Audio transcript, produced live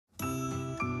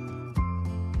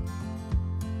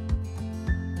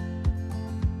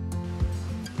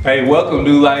Hey, welcome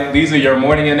New Life. These are your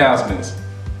morning announcements.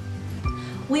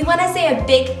 We want to say a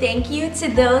big thank you to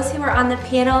those who are on the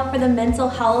panel for the Mental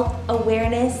Health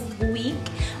Awareness Week.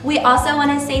 We also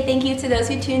want to say thank you to those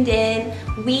who tuned in.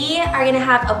 We are going to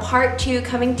have a part 2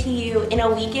 coming to you in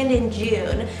a weekend in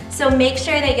June. So make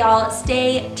sure that y'all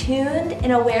stay tuned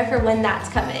and aware for when that's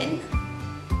coming.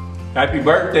 Happy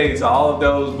birthday to all of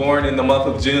those born in the month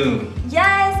of June.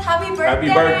 Yes, happy birthday.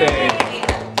 Happy birthday.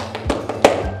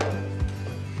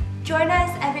 Join us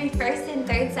every first and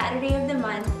third Saturday of the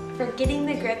month for Getting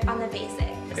the Grip on the Basics.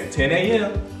 At 10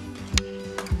 a.m.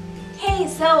 Hey,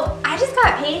 so I just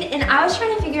got paid and I was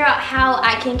trying to figure out how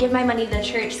I can give my money to the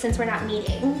church since we're not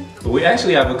meeting. We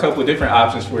actually have a couple different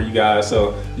options for you guys.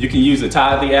 So you can use the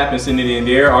Tithely app and send it in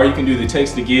there, or you can do the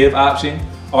text to give option,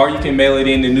 or you can mail it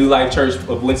in to New Life Church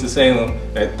of Winston-Salem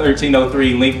at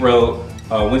 1303 Link Road,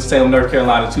 Winston-Salem, North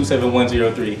Carolina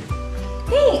 27103.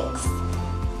 Thanks.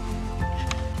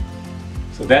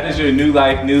 So that is your New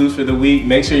Life news for the week.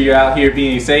 Make sure you're out here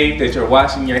being safe, that you're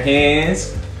washing your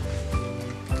hands,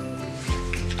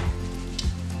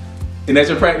 and that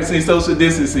you're practicing social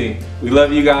distancing. We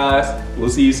love you guys.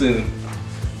 We'll see you soon.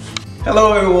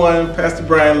 Hello everyone, Pastor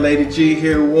Brian Lady G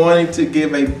here, wanting to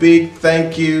give a big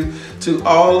thank you to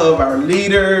all of our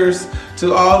leaders,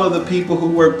 to all of the people who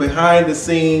work behind the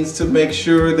scenes to make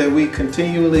sure that we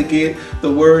continually get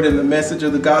the word and the message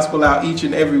of the gospel out each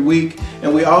and every week.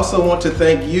 And we also want to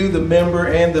thank you, the member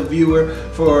and the viewer,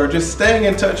 for just staying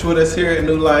in touch with us here at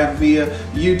New Life via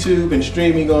YouTube and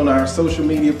streaming on our social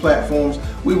media platforms.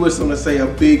 We just want to say a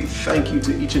big thank you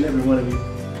to each and every one of you.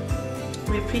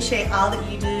 We appreciate all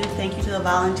that you do. Thank you to the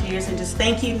volunteers, and just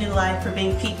thank you, New Life, for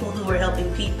being people who are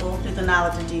helping people through the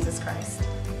knowledge of Jesus Christ.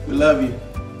 We love you.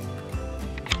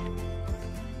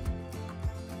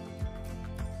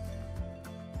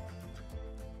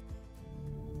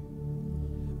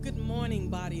 Good morning,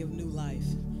 body of New Life,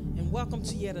 and welcome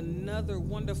to yet another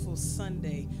wonderful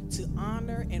Sunday to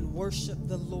honor and worship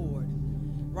the Lord.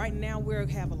 Right now we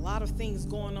have a lot of things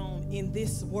going on in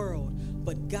this world,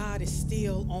 but God is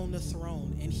still on the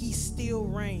throne and he still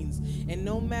reigns. And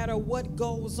no matter what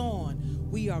goes on,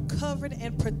 we are covered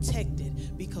and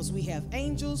protected because we have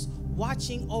angels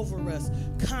watching over us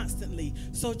constantly.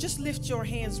 So just lift your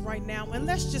hands right now and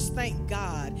let's just thank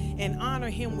God and honor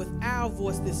him with our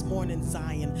voice this morning,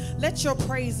 Zion. Let your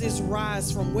praises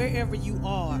rise from wherever you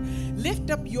are.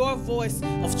 Lift up your voice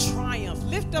of triumph.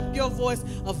 Lift up your voice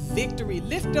of victory.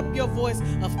 Lift up your voice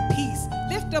of peace.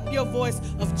 Lift up your voice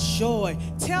of joy.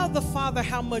 Tell the Father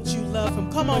how much you love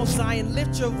him. Come on, Zion,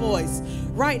 lift your voice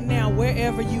right now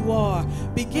wherever you are.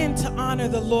 Begin to honor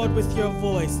the Lord with your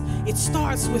voice. It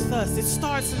starts with us. It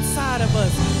starts inside of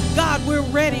us. God, we're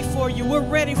ready for you. We're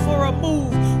ready for a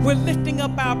move. We're lifting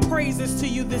up our praises to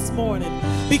you this morning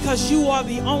because you are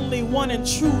the only one and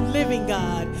true living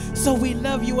God. So we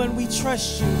love you and we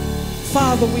trust you.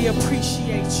 Father, we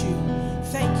appreciate you.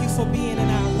 Thank you for being in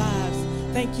our lives.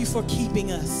 Thank you for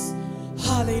keeping us.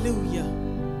 Hallelujah.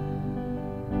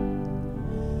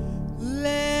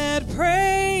 Let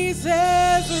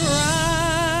praises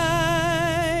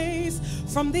rise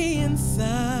from the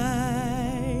inside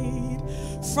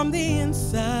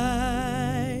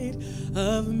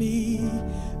of me.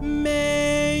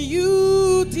 May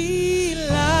you delight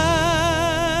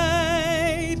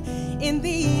in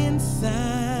the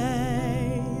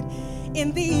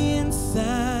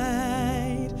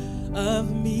inside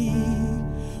of me.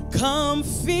 Come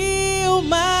fill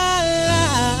my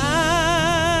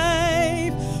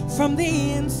life from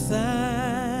the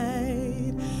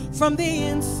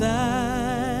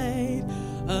inside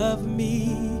of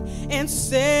me, and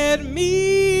set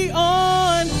me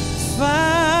on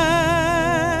fire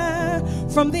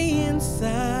from the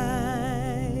inside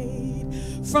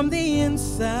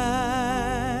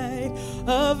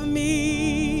of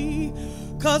me.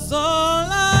 'Cause all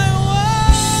I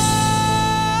want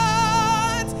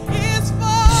is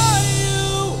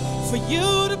for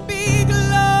you to be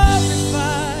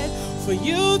glorified, for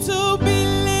you to be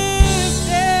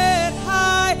lifted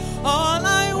high. All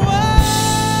I want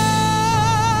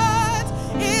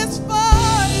is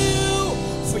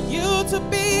for you to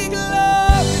be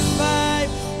glorified,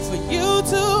 for you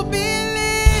to be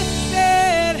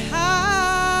lifted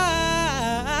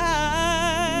high.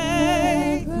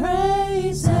 Let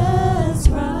praises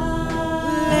rise.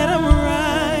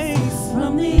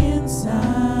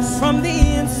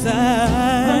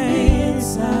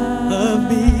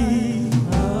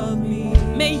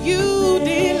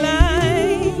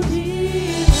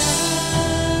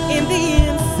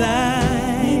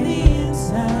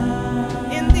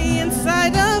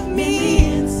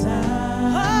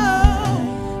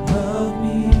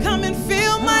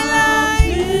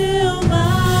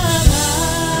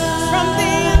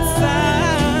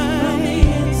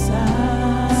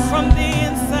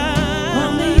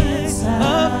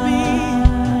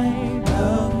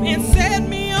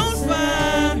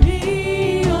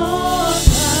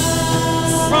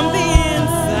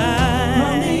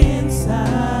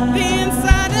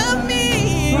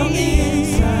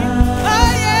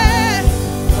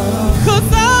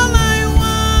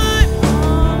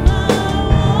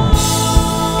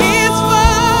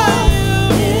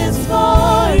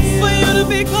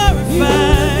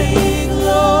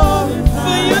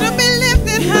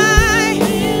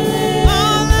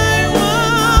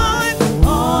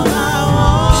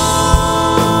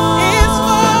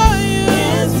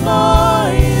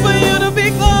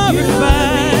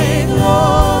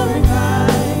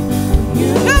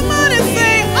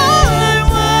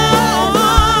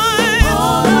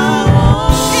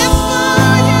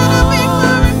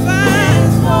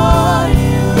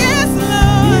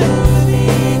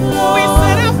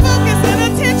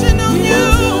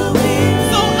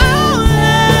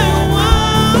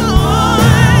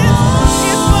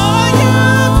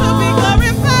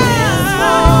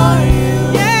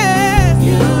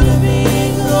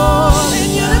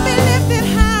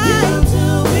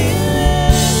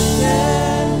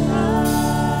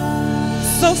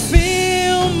 So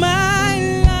fill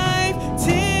my life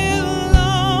till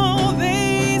all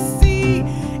they see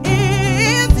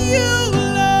is you,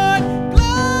 Lord.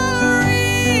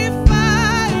 Glorify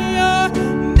your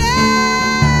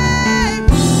name.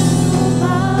 Fill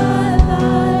my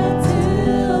life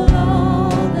till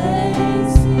all they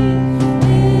see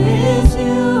is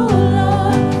you,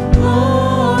 Lord.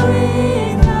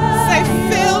 Glorify. Say,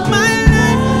 fill my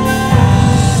life.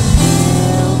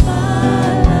 Fill my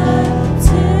life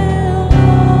till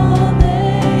all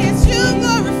they It's you,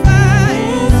 glorify.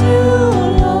 is you,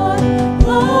 Lord.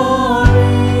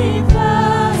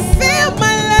 Glorify. Fill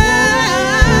my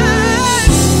life.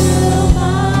 Fill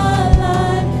my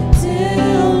life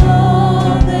till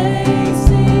all they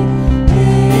see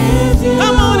is you.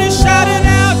 Come on and shout it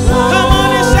out. Come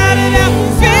on and shout it out.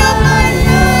 Fill my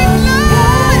life,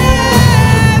 Lord.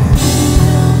 Yes.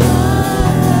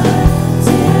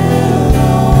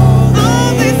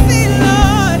 All they see,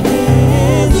 Lord,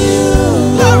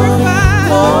 glorify.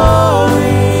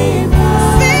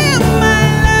 Fill my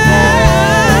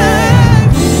life.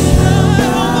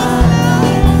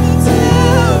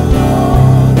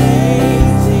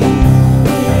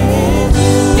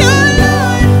 Your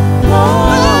Lord,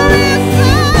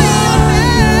 glorify your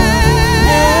name.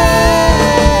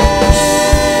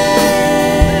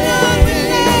 Lord, we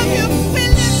love you. We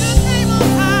lift your name on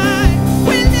high.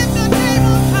 We lift your name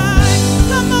on high.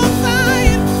 Come on,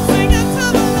 Zion, sing unto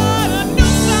the Lord a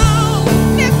new song.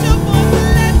 Lift your voice and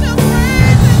let your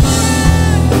praises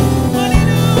rise.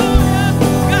 Hallelujah.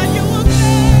 God, you are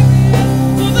glorious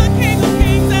to the King of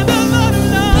Kings and the Lord of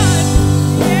Lords.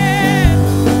 Yes,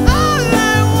 all I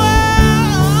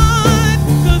want,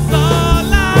 'cause all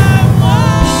I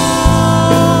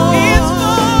want is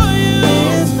for you.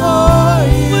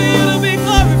 For you to be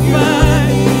glorified,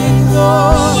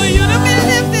 for you to be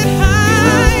lifted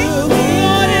high.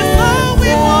 Lord, it's all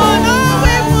we want, all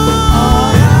we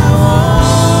want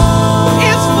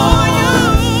is for you.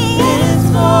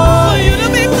 For you to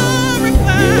be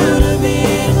glorified,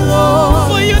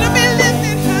 for you to be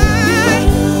lifted high.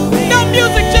 No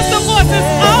music, just the voices.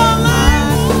 All I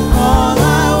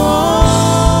want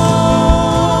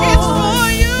is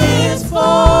for you.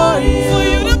 For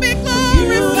you to be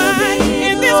glorified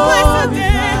in this place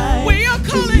today. We are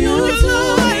calling on you,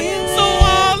 Lord. So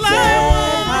all I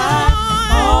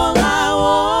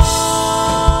want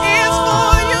is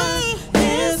for you.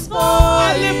 I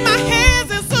lift my hands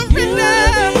and surrender.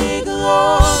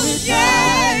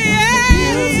 Yeah,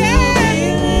 yeah,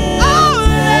 yeah. All I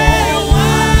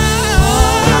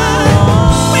want.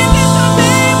 We lift your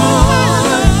name on high,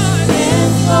 Lord.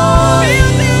 Feel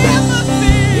the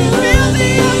atmosphere. Feel the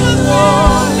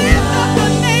atmosphere. Lift up the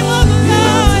name of the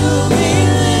Lord.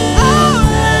 All I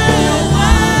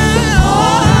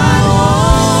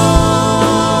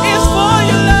want is for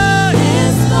you, Lord.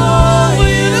 For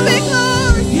you to be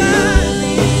glorified.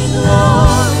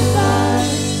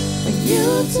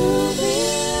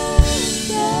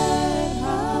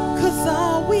 'Cause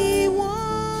all we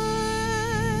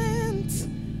want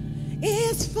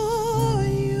is for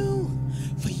you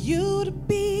to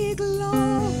be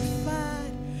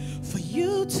glorified, for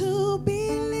you to be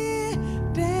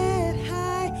lifted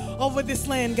high. Over this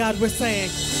land, God, we're saying,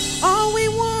 all we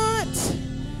want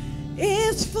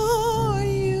is for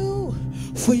you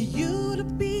to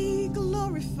be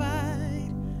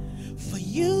glorified, for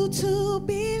you to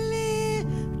be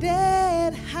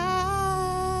lifted high.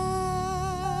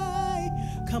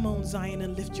 Come on, Zion,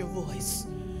 and lift your voice.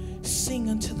 Sing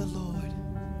unto the Lord.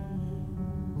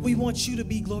 We want you to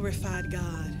be glorified,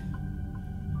 God.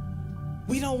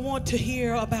 We don't want to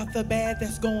hear about the bad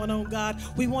that's going on, God.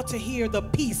 We want to hear the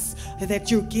peace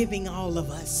that you're giving all of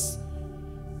us.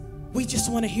 We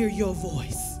just want to hear your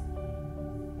voice.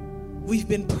 We've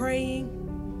been praying,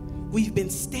 we've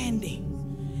been standing,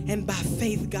 and by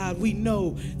faith, God, we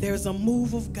know there's a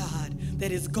move of God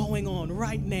that is going on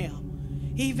right now.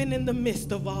 Even in the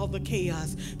midst of all the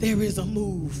chaos, there is a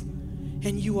move,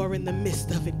 and you are in the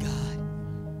midst of it, God.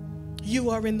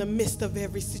 You are in the midst of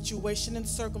every situation and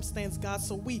circumstance, God,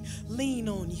 so we lean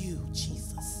on you,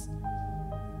 Jesus.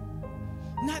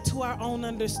 Not to our own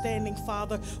understanding,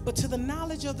 Father, but to the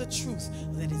knowledge of the truth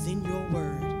that is in your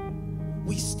word.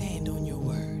 We stand on your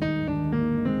word.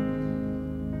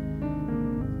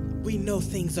 We know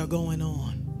things are going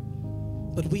on,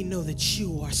 but we know that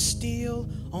you are still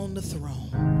on the throne.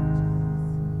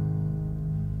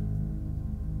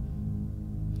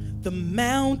 The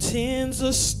mountains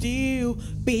are still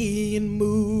being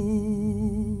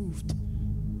moved,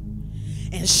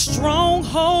 and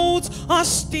strongholds are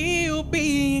still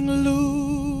being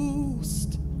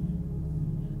loosed.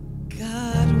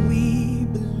 God, we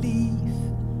believe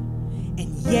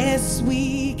yes,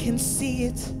 we can see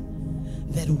it,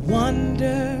 that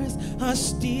wonders are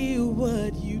still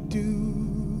what you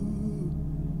do.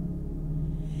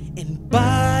 And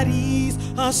bodies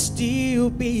are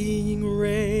still being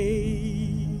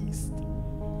raised.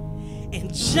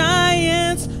 And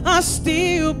giants are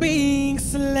still being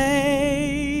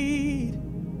slain.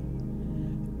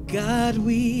 God,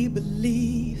 we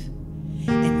believe,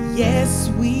 and yes,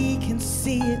 we can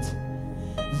see it,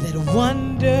 that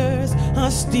wonders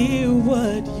are still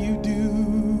what you do.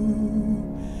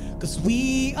 'Cause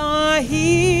we are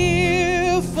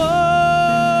here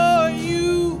for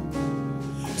you.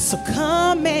 So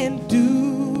come and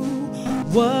do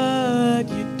what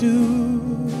you do.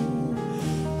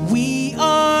 We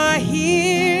are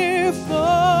here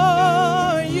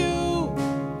for you.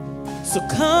 So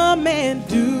come and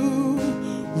do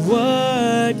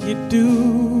what you do.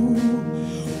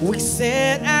 We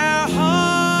set our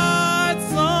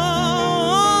hearts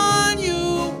on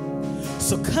you.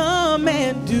 So come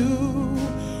and do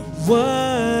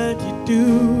what you do.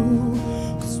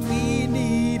 'Cause we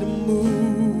need a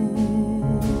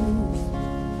move.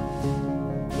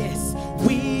 Yes,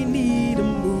 we need a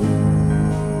move.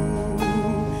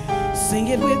 Sing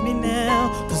it with me now.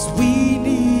 'Cause we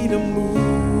need a move.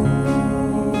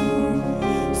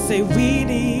 Say we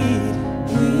need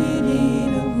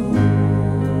a move.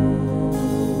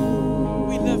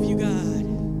 We love you, God.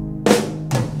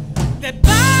 That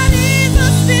bodies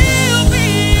are still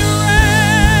being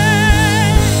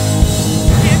raised,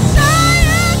 and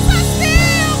giants are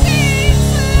still being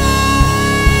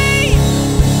slain.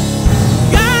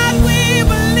 God, we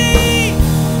believe,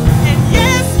 and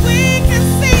yes, we can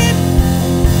see it,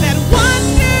 that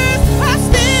wonders are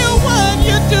still what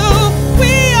you do.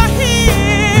 We are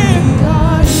here.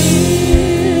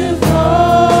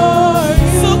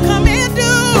 So come and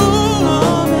do.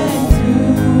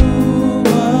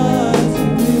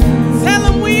 Tell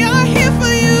them we are here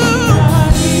for you.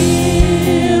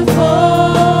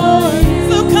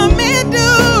 So come and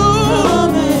do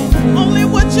only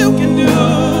what you can do.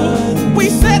 We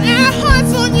set our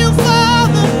hearts on you,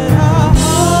 Father,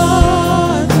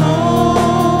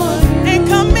 and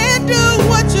come and do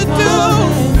what you do.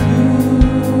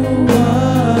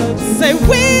 Say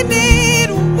we need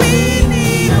a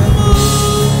move.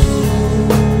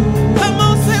 Come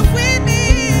on, say we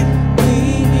need.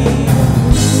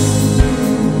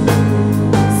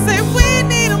 Say we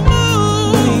need a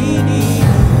move.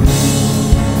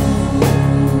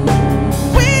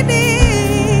 We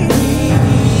need.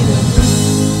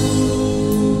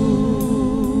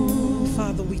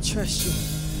 Father, we trust you.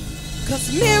 'Cause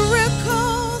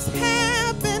miracles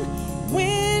happen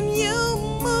when you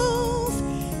move.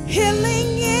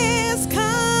 Healing is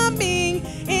coming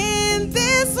in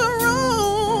this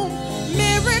room.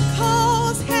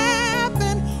 Miracles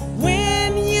happen when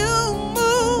you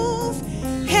move.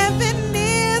 Heaven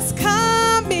is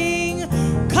coming.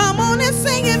 Come on and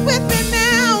sing it with me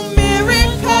now.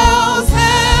 Miracles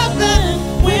happen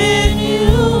when you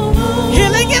move.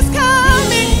 Healing is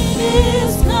coming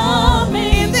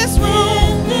in this room.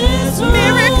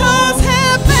 Miracles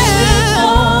happen.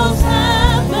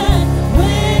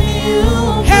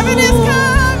 Heaven is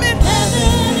coming.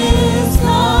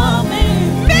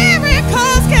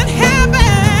 Miracles can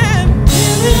happen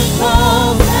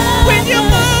when you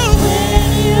move.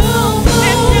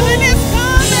 And healing is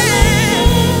coming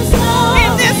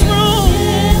in this room.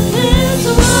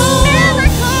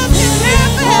 Miracles can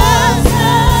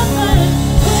happen.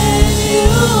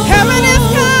 Heaven is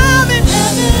coming.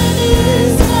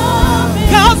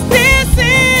 'Cause this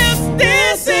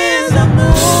is a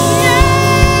move. Yeah,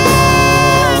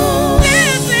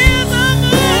 this is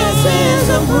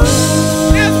a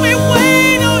move. As we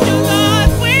wait on you, Lord,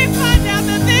 we find out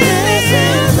that this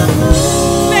is a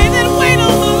move. They that wait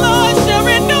on the Lord shall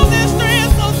renew their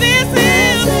strength. So this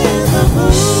is a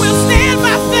move. We'll stand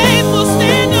by faith. We'll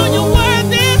stand on your word.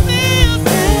 This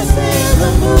is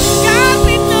a move. God,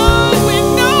 we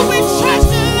trust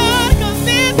you, Lord, 'cause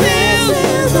this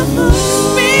is a move.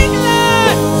 Speak,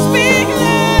 Lord, speak,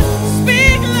 Lord,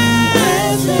 speak,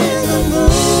 Lord.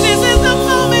 This is the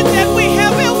moment that we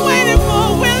have been waiting for.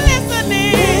 We're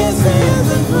listening. This is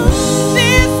a move.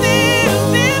 This is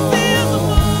a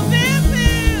move. This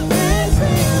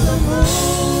is a move.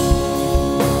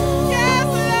 Yes,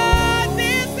 Lord,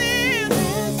 this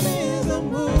is a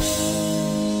move.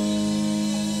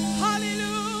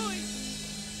 Hallelujah.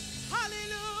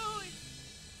 Hallelujah.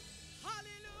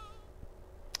 Hallelujah.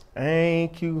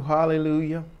 Thank you.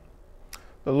 Hallelujah.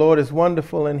 The Lord is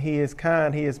wonderful and he is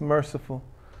kind. He is merciful,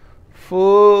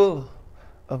 full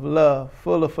of love,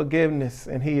 full of forgiveness,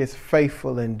 and he is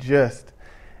faithful and just.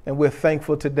 And we're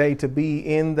thankful today to be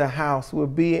in the house. For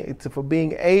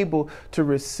being able to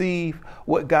receive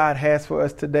what God has for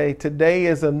us today. Today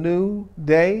is a new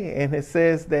day, and it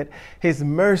says that his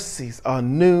mercies are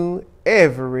new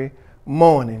every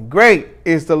morning. Great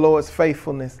is the Lord's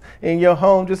faithfulness. In your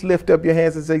home, just lift up your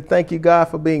hands and say, thank you, God,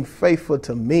 for being faithful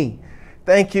to me.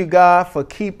 Thank you, God, for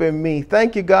keeping me.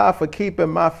 Thank you, God, for keeping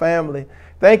my family.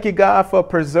 Thank you, God, for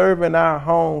preserving our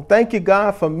home. Thank you,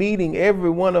 God, for meeting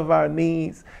every one of our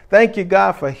needs. Thank you,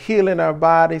 God, for healing our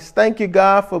bodies. Thank you,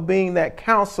 God, for being that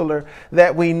counselor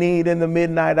that we need in the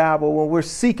midnight hour when we're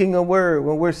seeking a word,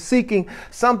 when we're seeking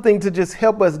something to just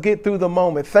help us get through the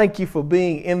moment. Thank you for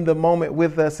being in the moment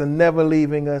with us and never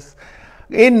leaving us.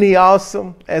 Isn't he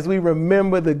awesome? As we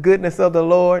remember the goodness of the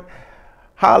Lord,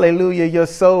 hallelujah, your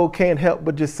soul can't help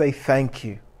but just say thank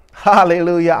you.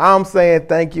 Hallelujah. I'm saying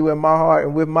thank you in my heart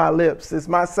and with my lips. It's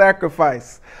my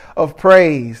sacrifice of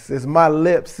praise. It's my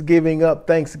lips giving up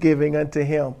thanksgiving unto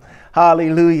him.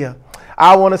 Hallelujah.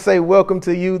 I want to say welcome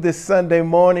to you this Sunday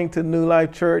morning to New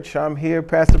Life Church. I'm here,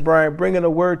 Pastor Brian, bringing a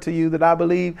word to you that I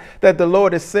believe that the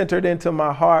Lord has centered into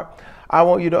my heart. I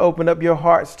want you to open up your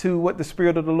hearts to what the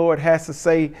Spirit of the Lord has to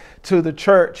say to the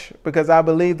church, because I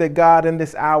believe that God in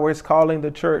this hour is calling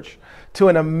the church to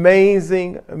an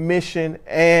amazing mission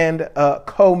and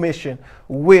co-mission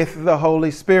with the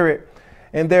Holy Spirit.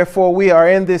 And therefore, we are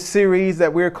in this series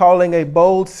that we're calling a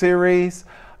bold series.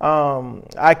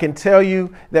 I can tell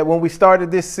you that when we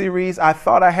started this series, I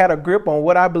thought I had a grip on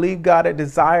what I believe God had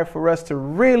desired for us to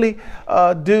really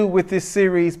do with this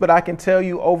series. But I can tell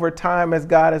you over time, as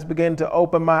God has begun to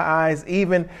open my eyes,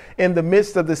 even in the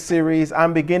midst of the series,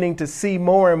 I'm beginning to see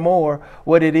more and more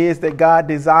what it is that God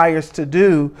desires to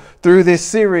do through this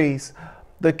series.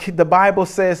 The Bible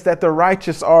says that the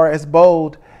righteous are as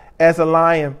bold as a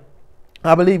lion.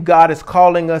 I believe God is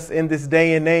calling us in this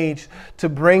day and age to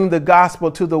bring the gospel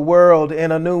to the world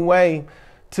in a new way,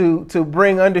 to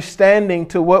bring understanding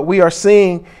to what we are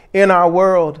seeing in our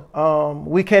world.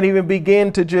 We can't even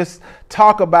begin to just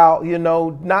talk about,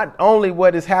 not only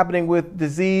what is happening with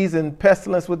disease and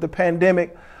pestilence with the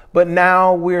pandemic, but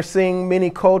now we're seeing many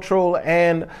cultural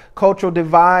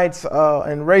divides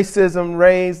and racism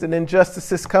raised and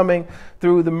injustices coming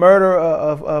through the murder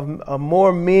of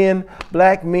more men,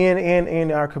 black men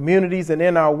in our communities and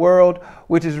in our world,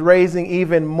 which is raising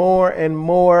even more and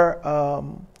more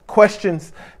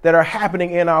questions that are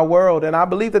happening in our world. And I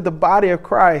believe that the body of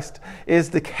Christ is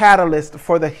the catalyst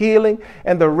for the healing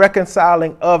and the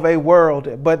reconciling of a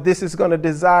world. But this is going to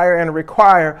desire and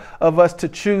require of us to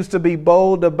choose to be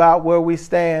bold about where we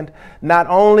stand, not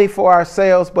only for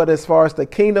ourselves, but as far as the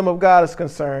kingdom of God is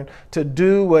concerned, to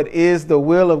do what is the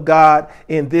will of God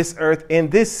in this earth, in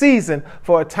this season,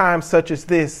 for a time such as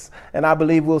this. And I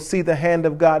believe we'll see the hand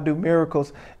of God do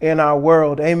miracles in our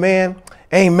world. Amen.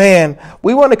 Amen.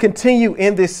 We want to continue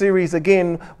in this series.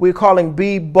 Again, we're calling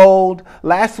Be Bold.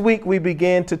 Last week, we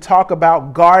began to talk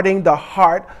about guarding the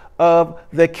heart of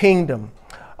the kingdom.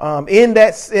 In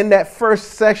that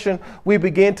first section, we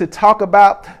began to talk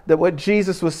about what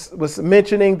Jesus was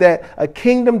mentioning, that a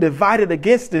kingdom divided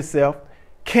against itself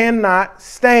cannot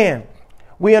stand.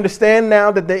 We understand now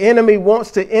that the enemy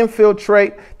wants to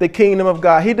infiltrate the kingdom of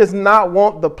God. He does not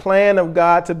want the plan of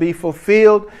God to be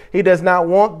fulfilled. He does not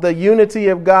want the unity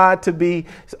of God to be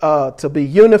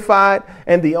unified.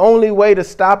 And the only way to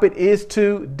stop it is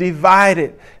to divide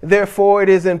it. Therefore, it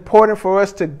is important for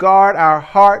us to guard our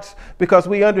hearts, because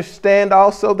we understand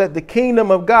also that the kingdom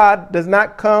of God does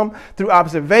not come through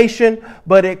observation,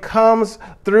 but it comes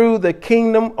through the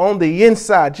kingdom on the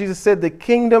inside. Jesus said the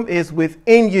kingdom is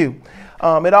within you.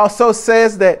 It also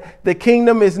says that the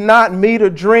kingdom is not meat or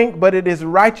drink, but it is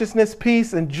righteousness,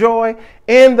 peace, and joy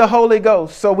in the Holy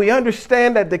Ghost. So we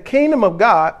understand that the kingdom of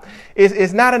God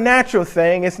is not a natural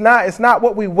thing. It's not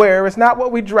what we wear. It's not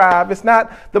what we drive. It's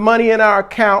not the money in our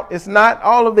account. It's not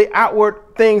all of the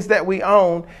outward things that we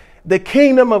own. The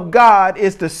kingdom of God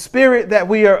is the spirit that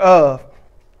we are of.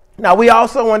 Now, we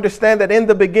also understand that in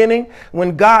the beginning,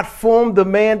 when God formed the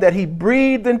man, that he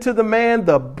breathed into the man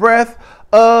the breath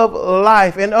of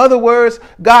life. In other words,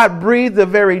 God breathed the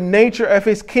very nature of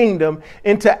his kingdom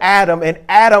into Adam, and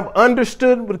Adam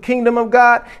understood the kingdom of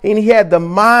God, and he had the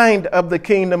mind of the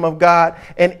kingdom of God.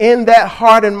 And in that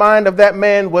heart and mind of that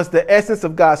man was the essence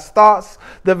of God's thoughts,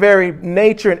 the very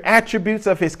nature and attributes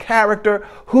of his character.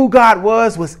 Who God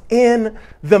was in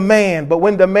the man. But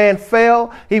when the man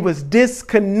fell, he was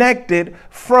disconnected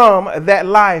from that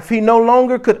life. He no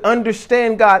longer could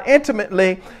understand God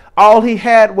intimately All he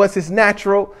had was his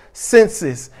natural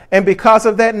senses. And because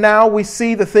of that, now we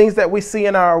see the things that we see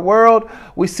in our world.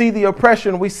 We see the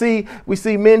oppression. We see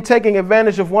men taking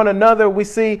advantage of one another. We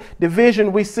see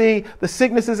division. We see the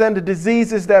sicknesses and the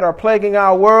diseases that are plaguing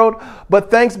our world.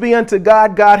 But thanks be unto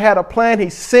God, God had a plan. He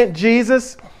sent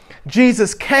Jesus.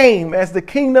 Jesus came as the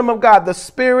kingdom of God, the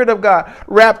Spirit of God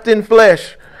wrapped in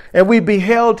flesh. And we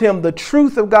beheld him, the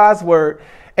truth of God's word.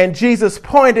 And Jesus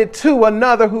pointed to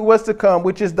another who was to come,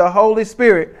 which is the Holy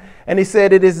Spirit. And he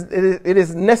said, it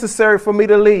is necessary for me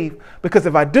to leave, because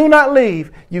if I do not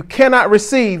leave, you cannot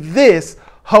receive this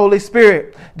Holy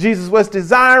Spirit. Jesus was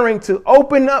desiring to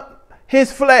open up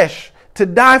his flesh to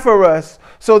die for us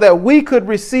so that we could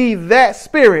receive that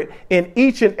Spirit in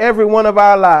each and every one of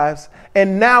our lives.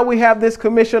 And now we have this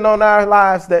commission on our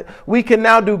lives that we can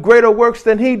now do greater works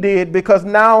than he did, because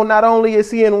now not only is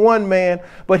he in one man,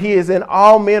 but he is in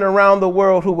all men around the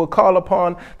world who will call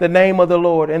upon the name of the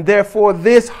Lord. And therefore,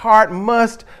 this heart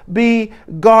must be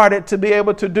guarded to be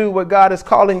able to do what God is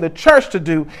calling the church to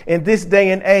do in this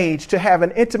day and age, to have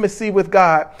an intimacy with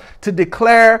God, to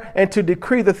declare and to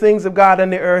decree the things of God in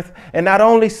the earth, and not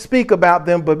only speak about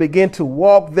them, but begin to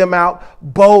walk them out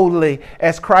boldly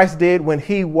as Christ did when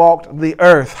he walked the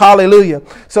earth. Hallelujah.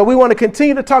 So we want to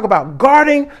continue to talk about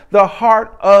guarding the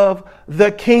heart of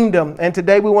the kingdom. And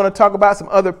today we want to talk about some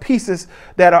other pieces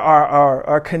that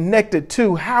are connected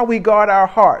to how we guard our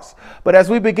hearts. But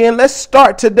as we begin, let's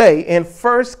start today in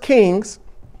 1 Kings,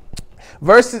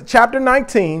 chapter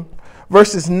 19,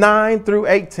 verses 9 through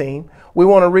 18. We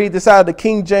want to read this out of the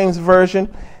King James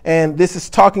Version, and this is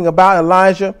talking about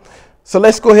Elijah. So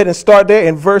let's go ahead and start there.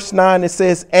 In verse 9, it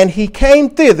says, "And he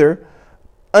came thither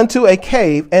unto a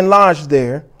cave and lodged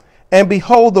there. And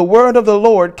behold, the word of the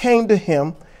Lord came to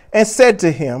him and said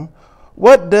to him,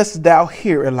 What dost thou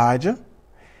here, Elijah?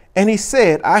 And he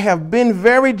said, I have been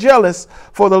very jealous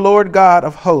for the Lord God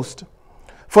of hosts.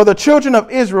 For the children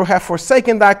of Israel have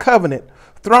forsaken thy covenant,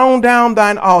 thrown down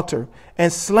thine altar,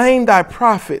 and slain thy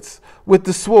prophets with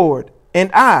the sword. And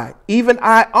I, even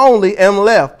I only, am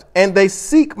left, and they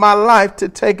seek my life to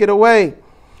take it away.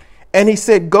 And he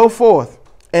said, Go forth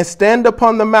and stand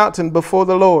upon the mountain before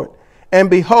the Lord. And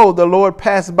behold, the Lord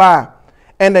passed by,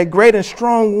 and a great and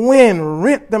strong wind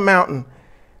rent the mountain,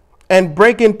 and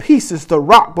brake in pieces the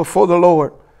rock before the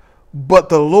Lord. But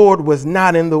the Lord was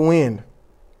not in the wind.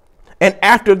 And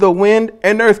after the wind,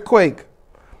 an earthquake.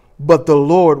 But the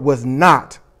Lord was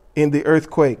not in the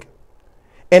earthquake.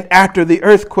 And after the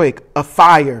earthquake, a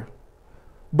fire.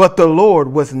 But the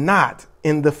Lord was not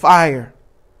in the fire.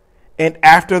 And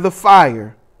after the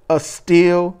fire, a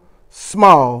still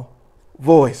small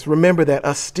voice. Remember that,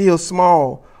 a still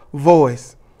small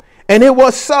voice. And it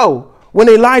was so, when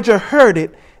Elijah heard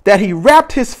it, that he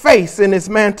wrapped his face in his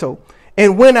mantle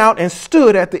and went out and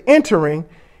stood at the entering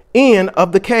in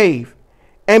of the cave.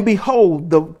 And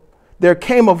behold, there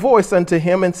came a voice unto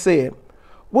him and said,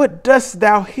 What dost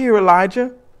thou here,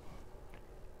 Elijah?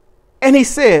 And he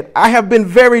said, I have been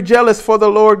very jealous for the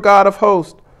Lord God of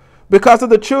hosts, because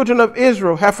of the children of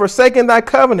Israel have forsaken thy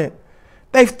covenant.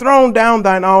 They've thrown down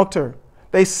thine altar.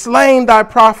 They slain thy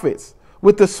prophets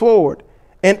with the sword.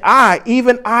 And I,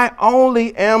 even I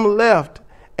only, am left,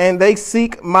 and they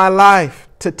seek my life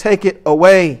to take it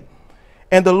away.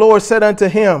 And the Lord said unto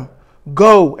him,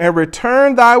 Go and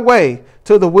return thy way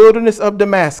to the wilderness of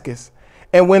Damascus.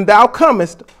 And when thou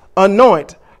comest,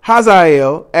 anoint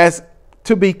Hazael as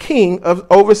to be king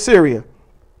over Syria.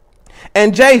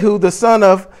 And Jehu, the son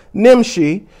of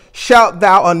Nimshi, shalt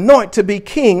thou anoint to be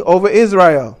king over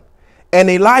Israel. And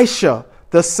Elisha,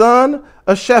 the son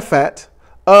of Shaphat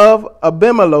of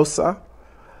Abimelech,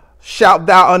 shalt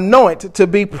thou anoint to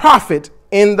be prophet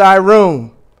in thy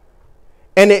room.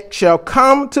 And it shall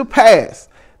come to pass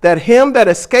that him that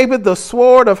escapeth the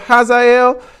sword of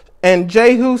Hazael and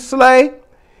Jehu slay,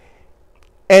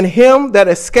 and him that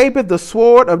escapeth the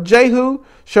sword of Jehu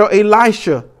shall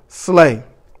Elisha slay.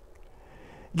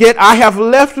 Yet I have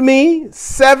left me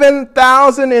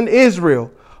 7,000 in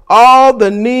Israel, all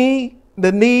the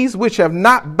knees which have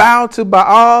not bowed to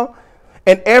Baal,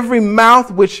 and every mouth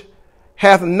which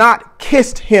hath not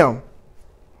kissed him.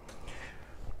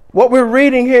 What we're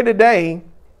reading here today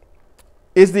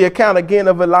is the account again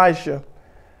of Elisha.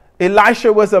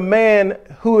 Elisha was a man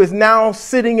who is now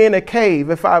sitting in a cave.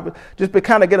 If I just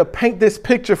paint this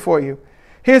picture for you.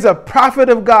 Here's a prophet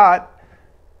of God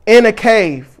in a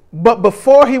cave. But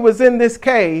before he was in this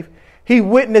cave, he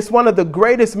witnessed one of the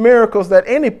greatest miracles that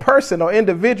any person or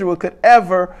individual could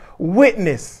ever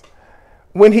witness,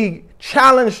 when he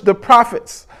challenged the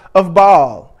prophets of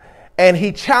Baal, and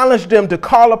he challenged them to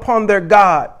call upon their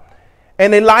God.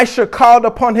 And Elisha called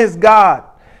upon his God,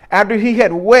 after he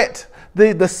had wet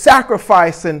the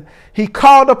sacrifice, and he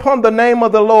called upon the name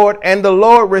of the Lord, and the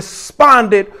Lord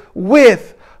responded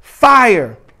with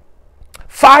fire.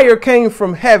 Fire came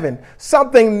from heaven,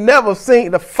 something never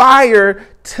seen, the fire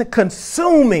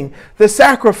consuming the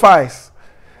sacrifice.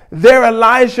 There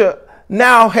Elijah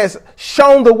now has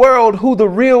shown the world who the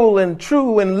real and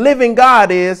true and living God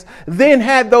is, then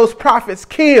had those prophets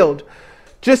killed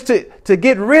just to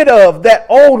get rid of that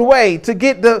old way, to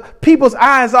get the people's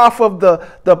eyes off of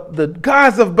the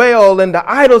gods of Baal and the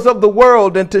idols of the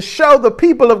world, and to show the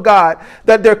people of God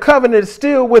that their covenant is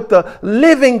still with the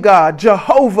living God,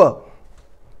 Jehovah.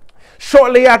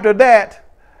 Shortly after that,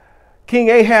 King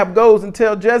Ahab goes and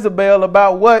tells Jezebel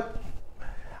about what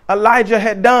Elijah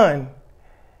had done.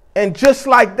 And just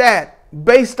like that,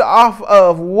 based off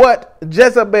of what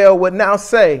Jezebel would now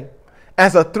say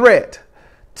as a threat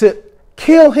to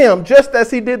kill him, just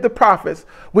as he did the prophets,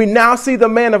 we now see the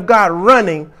man of God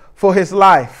running for his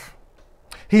life.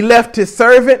 He left his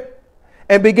servant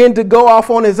and began to go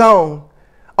off on his own,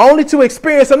 only to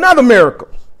experience another miracle.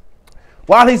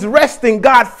 While he's resting,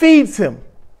 God feeds him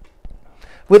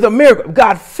with a miracle.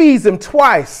 God feeds him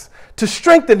twice to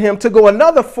strengthen him to go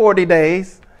another 40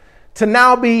 days to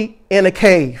now be in a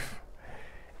cave.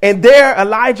 And there,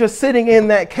 Elijah, sitting in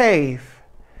that cave,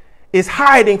 is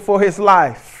hiding for his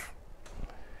life.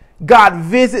 God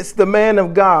visits the man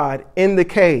of God in the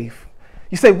cave.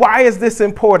 You say, why is this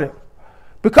important?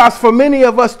 Because for many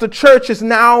of us, the church is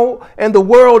now, and the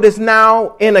world is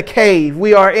now in a cave.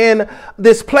 We are in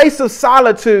this place of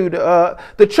solitude.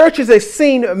 The church has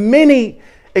seen many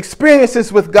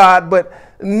experiences with God, but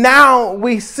now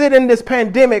we sit in this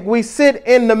pandemic. We sit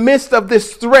in the midst of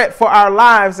this threat for our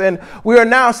lives, and we are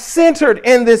now centered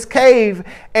in this cave,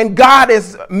 and God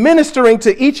is ministering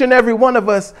to each and every one of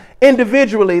us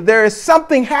individually. There is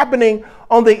something happening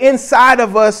on the inside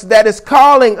of us that is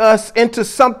calling us into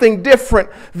something different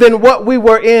than what we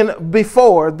were in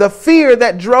before. The fear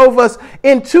that drove us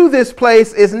into this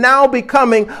place is now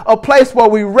becoming a place where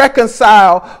we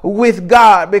reconcile with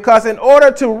God, because in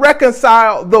order to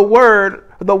reconcile the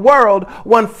world,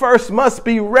 one first must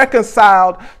be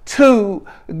reconciled to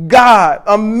God.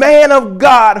 A man of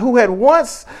God who had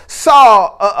once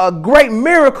saw a great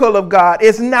miracle of God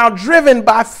is now driven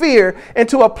by fear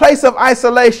into a place of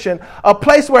isolation, a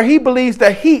place where he believes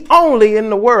that he only in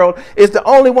the world is the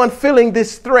only one feeling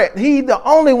this threat. He the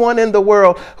only one in the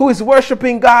world who is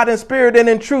worshiping God in spirit and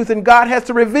in truth. And God has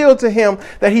to reveal to him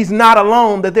that he's not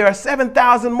alone, that there are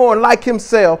 7,000 more like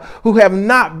himself who have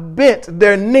not bent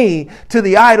their knee to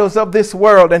the idols of this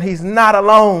world, and he's not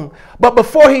alone. But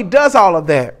before he does all of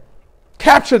that,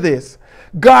 capture this.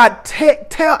 God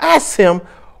asks him,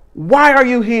 why are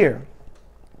you here?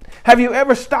 Have you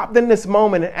ever stopped in this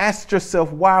moment and asked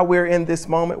yourself why we're in this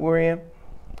moment we're in?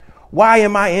 Why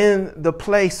am I in the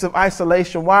place of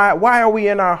isolation? Why are we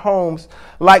in our homes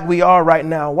like we are right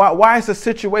now? Why does the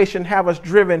situation have us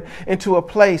driven into a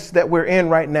place that we're in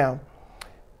right now?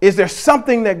 Is there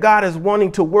something that God is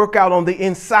wanting to work out on the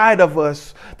inside of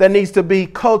us that needs to be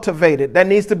cultivated, that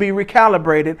needs to be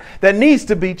recalibrated, that needs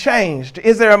to be changed?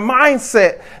 Is there a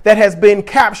mindset that has been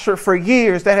captured for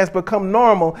years, that has become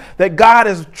normal, that God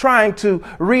is trying to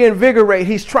reinvigorate?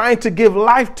 He's trying to give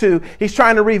life to, he's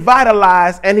trying to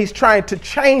revitalize, and he's trying to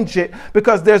change it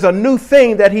because there's a new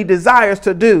thing that he desires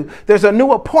to do. There's a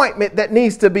new appointment that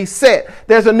needs to be set.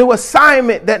 There's a new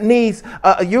assignment that needs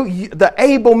the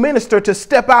able minister to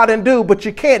step out and do, but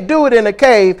you can't do it in a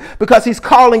cave because he's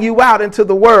calling you out into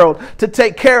the world to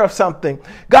take care of something.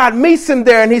 God meets him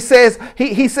there and he says,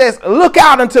 look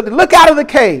out of the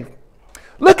cave.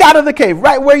 Look out of the cave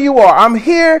right where you are. I'm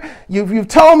here. You've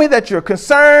told me that you're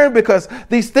concerned because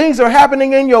these things are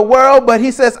happening in your world, but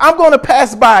he says, I'm going to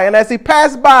pass by. And as he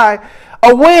passed by,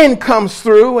 a wind comes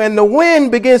through, and the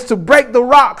wind begins to break the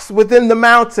rocks within the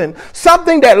mountain.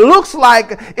 Something that looks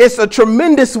like it's a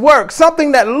tremendous work,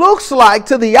 something that looks like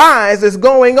to the eyes is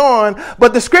going on,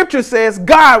 but the scripture says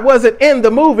God wasn't in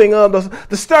the moving of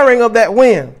the stirring of that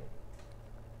wind.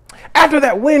 After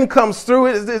that wind comes through,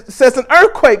 it says an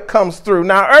earthquake comes through.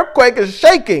 Now, earthquake is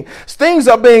shaking. Things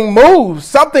are being moved.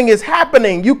 Something is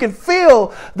happening. You can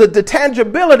feel the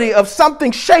tangibility of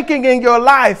something shaking in your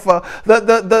life.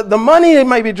 The money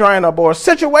may be drying up, or a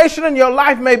situation in your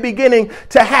life may be beginning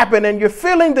to happen, and you're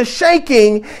feeling the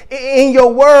shaking in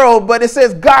your world, but it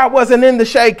says God wasn't in the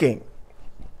shaking.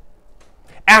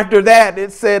 After that,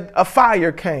 it said a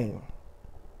fire came.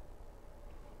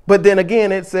 But then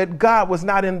again, it said God was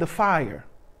not in the fire.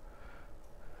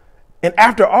 And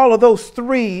after all of those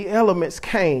three elements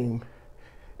came,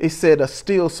 it said a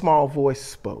still small voice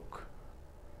spoke.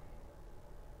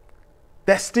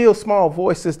 That still small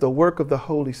voice is the work of the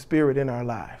Holy Spirit in our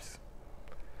lives.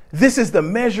 This is the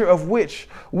measure of which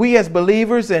we as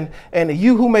believers and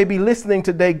you who may be listening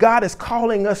today, God is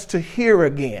calling us to hear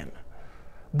again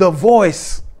the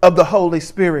voice of the Holy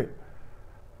Spirit.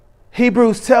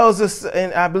 Hebrews tells us,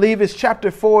 and I believe it's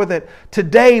chapter 4, that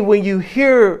today when you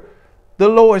hear the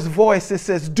Lord's voice, it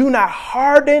says, do not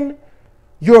harden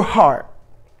your heart.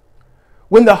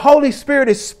 When the Holy Spirit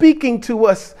is speaking to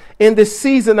us in this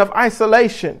season of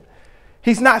isolation,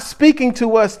 He's not speaking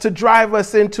to us to drive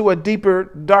us into a deeper,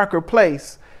 darker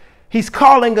place. He's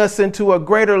calling us into a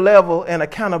greater level and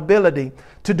accountability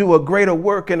to do a greater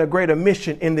work and a greater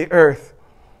mission in the earth.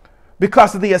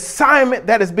 Because the assignment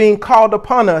that is being called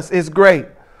upon us is great,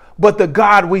 but the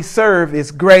God we serve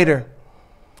is greater.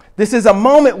 This is a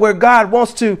moment where God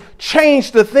wants to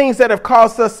change the things that have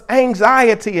caused us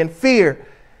anxiety and fear,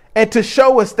 and to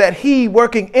show us that He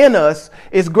working in us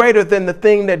is greater than the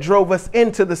thing that drove us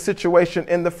into the situation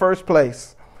in the first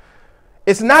place.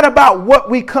 It's not about what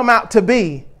we come out to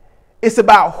be. It's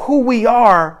about who we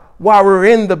are while we're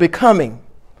in the becoming.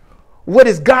 What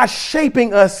is God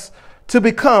shaping us to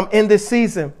become in this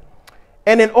season?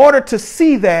 And in order to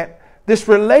see that, this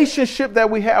relationship that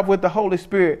we have with the Holy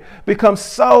Spirit becomes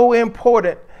so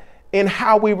important in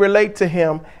how we relate to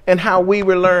Him and how we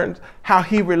learn how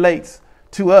He relates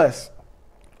to us.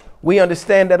 We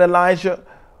understand that Elijah,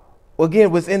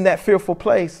 again, was in that fearful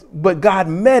place, but God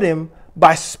met him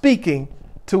by speaking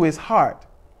to his heart.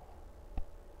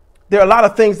 There are a lot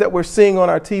of things that we're seeing on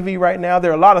our TV right now.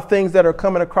 There are a lot of things that are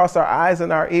coming across our eyes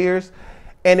and our ears.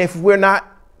 And if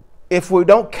we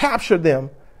don't capture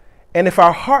them, and if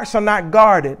our hearts are not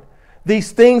guarded,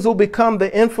 these things will become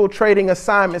the infiltrating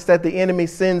assignments that the enemy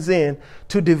sends in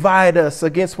to divide us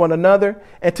against one another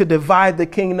and to divide the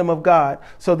kingdom of God,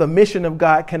 so the mission of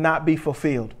God cannot be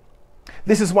fulfilled.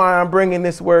 This is why I'm bringing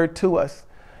this word to us,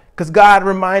 because God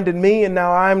reminded me, and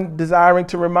now I'm desiring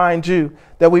to remind you,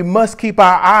 that we must keep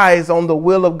our eyes on the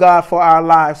will of God for our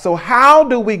lives. So how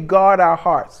do we guard our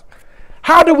hearts?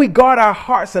 How do we guard our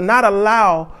hearts and not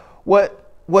allow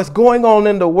what's going on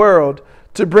in the world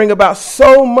to bring about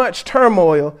so much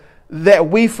turmoil that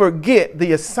we forget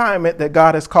the assignment that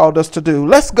God has called us to do?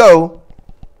 Let's go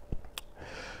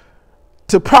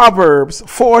to Proverbs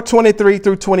 4:23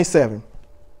 through 27.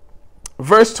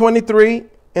 Verse 23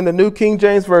 in the New King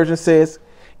James Version says,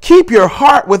 "Keep your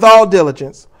heart with all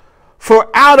diligence, for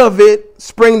out of it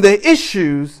spring the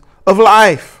issues of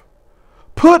life.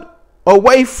 Put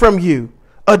away from you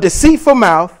a deceitful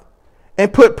mouth,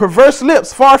 and put perverse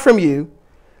lips far from you.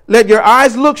 Let your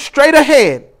eyes look straight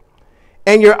ahead,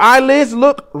 and your eyelids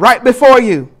look right before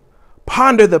you.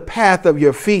 Ponder the path of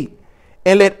your feet,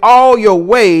 and let all your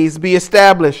ways be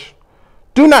established.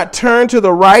 Do not turn to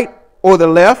the right or the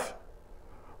left.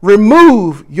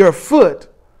 Remove your foot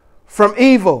from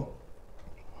evil."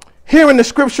 Here in the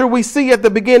scripture we see at the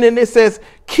beginning, it says,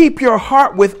 "Keep your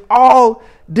heart with all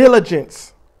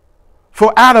diligence,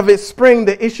 for out of it spring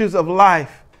the issues of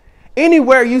life."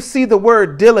 Anywhere you see the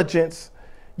word diligence,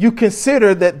 you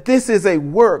consider that this is a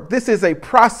work, this is a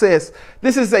process,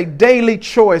 this is a daily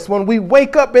choice. When we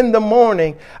wake up in the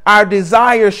morning, our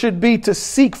desire should be to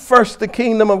seek first the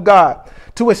kingdom of God,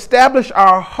 to establish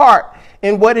our heart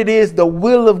in what it is the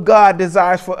will of God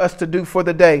desires for us to do for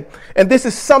the day. And this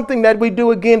is something that we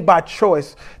do again by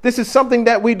choice. This is something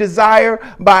that we desire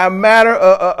by a matter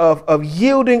of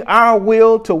yielding our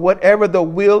will to whatever the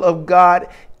will of God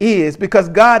is, because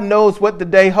God knows what the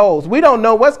day holds. We don't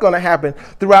know what's going to happen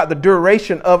throughout the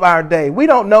duration of our day. We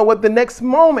don't know what the next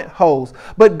moment holds,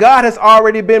 but God has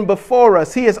already been before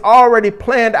us. He has already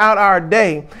planned out our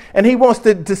day, and He wants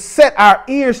to set our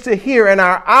ears to hear and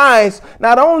our eyes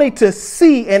not only to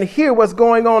see and hear what's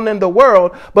going on in the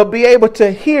world, but be able to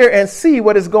hear and see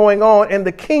what is going on in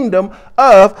the kingdom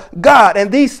of God.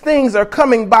 And these things are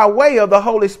coming by way of the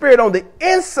Holy Spirit on the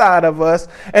inside of us,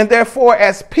 and therefore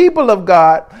as people of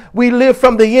God, we live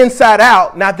from the inside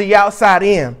out, not the outside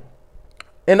in.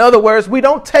 In other words, we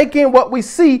don't take in what we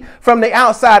see from the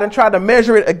outside and try to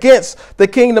measure it against the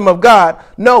kingdom of God.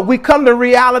 No, we come to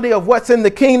reality of what's in the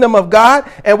kingdom of God,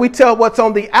 and we tell what's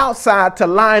on the outside to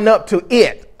line up to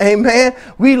it. Amen.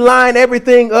 We line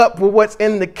everything up with what's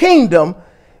in the kingdom.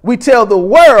 We tell the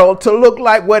world to look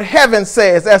like what heaven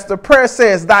says, as the prayer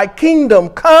says, "Thy kingdom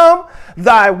come,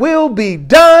 thy will be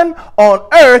done on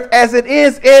earth as it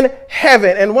is in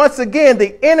heaven." And once again,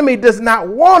 the enemy does not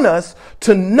want us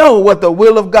to know what the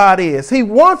will of God is. He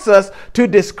wants us to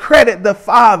discredit the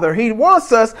Father. He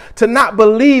wants us to not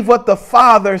believe what the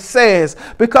Father says,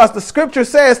 because the scripture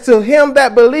says, "To him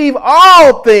that believe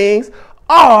all things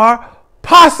are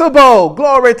possible.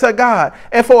 Glory to God.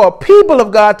 And for a people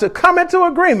of God to come into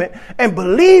agreement and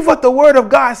believe what the word of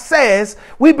God says,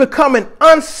 we become an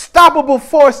unstoppable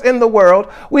force in the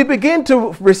world. We begin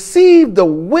to receive the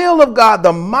will of God,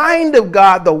 the mind of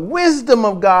God, the wisdom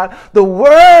of God, the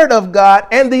word of God,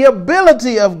 and the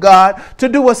ability of God to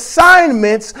do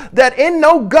assignments that in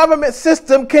no government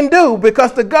system can do,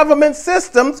 because the government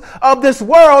systems of this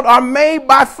world are made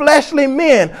by fleshly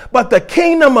men. But the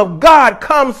kingdom of God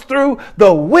comes through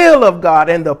the will of God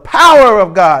and the power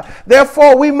of God.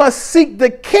 Therefore, we must seek the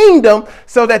kingdom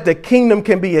so that the kingdom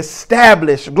can be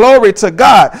established. Glory to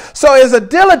God. So it's a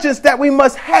diligence that we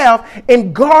must have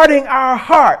in guarding our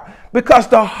heart, because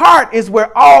the heart is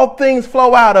where all things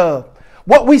flow out of.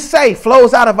 What we say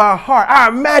flows out of our heart. Our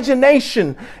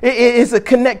imagination is a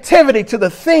connectivity to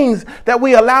the things that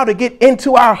we allow to get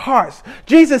into our hearts.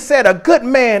 Jesus said, a good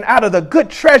man out of the good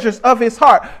treasures of his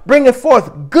heart bringeth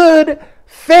forth good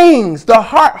things. The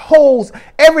heart holds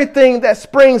everything that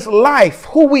springs life,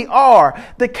 who we are,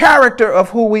 the character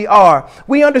of who we are.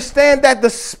 We understand that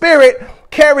the Spirit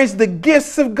carries the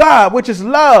gifts of God, which is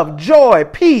love, joy,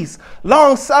 peace,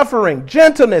 long-suffering,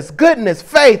 gentleness, goodness,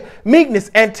 faith, meekness,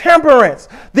 and temperance.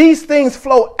 These things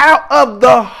flow out of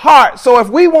the heart. So if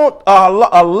we want a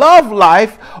love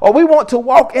life, or we want to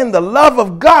walk in the love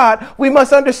of God, we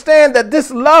must understand that this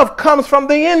love comes from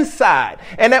the inside,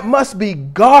 and it must be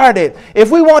guarded. If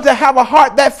we want to have a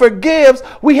heart that forgives,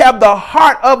 we have the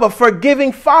heart of a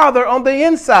forgiving Father on the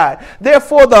inside.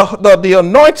 Therefore, the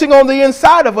anointing on the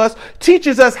inside of us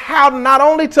teaches us how not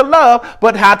only to love,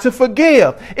 but how to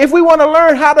forgive. If we want to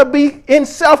learn how to be in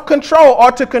self-control,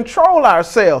 or to control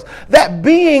ourselves, that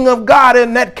being of God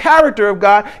and that character of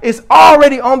God is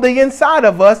already on the inside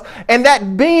of us. And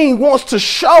that being wants to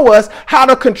show us how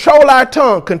to control our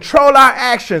tongue, control our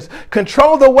actions,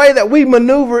 control the way that we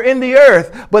maneuver in the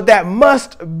earth. But that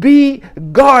must be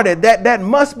guarded. That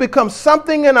must become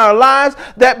something in our lives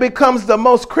that becomes the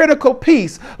most critical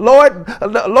piece. Lord,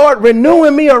 renew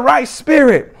in me a right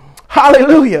spirit.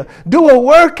 Hallelujah. Do a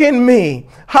work in me.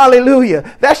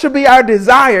 Hallelujah. That should be our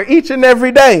desire each and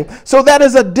every day. So that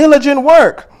is a diligent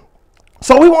work.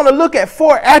 So we want to look at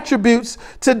 4 attributes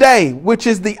today, which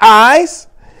is the eyes,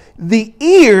 the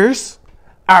ears,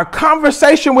 our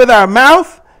conversation with our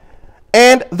mouth,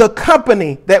 and the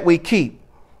company that we keep.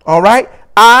 All right.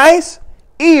 Eyes,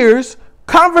 ears,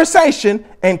 conversation,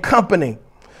 and company.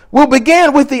 We'll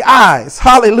begin with the eyes.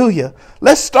 Hallelujah.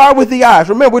 Let's start with the eyes.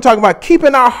 Remember, we're talking about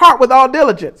keeping our heart with all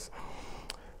diligence.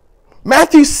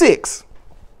 Matthew 6,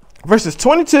 verses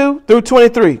 22 through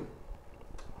 23.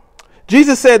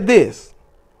 Jesus said this: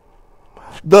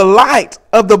 the light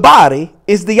of the body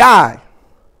is the eye.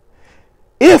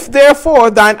 If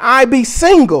therefore thine eye be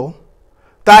single,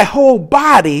 thy whole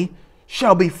body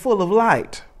shall be full of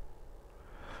light.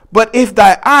 But if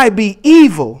thy eye be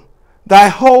evil, thy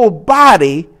whole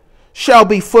body shall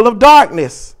be full of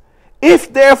darkness.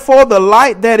 If therefore the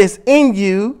light that is in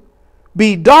you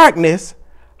be darkness,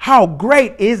 how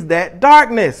great is that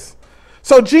darkness?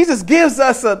 So Jesus gives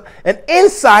us an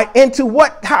insight into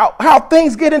how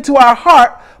things get into our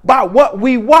heart by what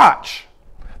we watch,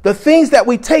 the things that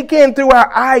we take in through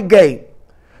our eye gate.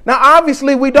 Now,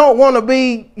 obviously, we don't want to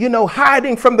be,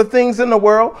 hiding from the things in the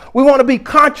world. We want to be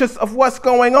conscious of what's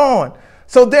going on.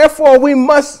 So therefore, we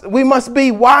must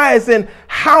be wise in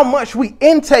how much we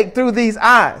intake through these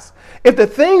eyes. If the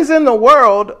things in the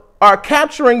world are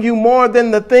capturing you more than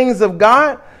the things of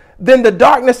God, then the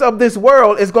darkness of this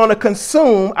world is going to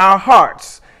consume our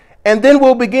hearts. And then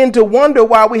we'll begin to wonder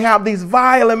why we have these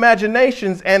vile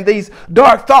imaginations and these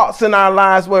dark thoughts in our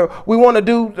lives where we want to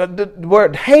do,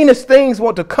 where heinous things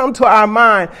want to come to our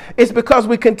mind. It's because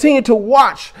we continue to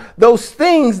watch those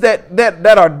things that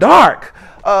are dark.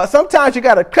 Sometimes you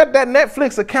got to cut that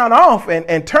Netflix account off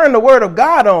and turn the word of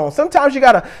God on. Sometimes you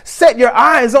got to set your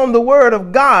eyes on the word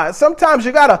of God. Sometimes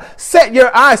you got to set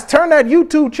your eyes, turn that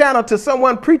YouTube channel to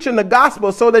someone preaching the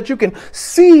gospel so that you can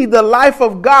see the life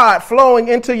of God flowing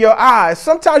into your eyes.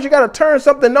 Sometimes you got to turn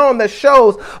something on that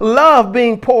shows love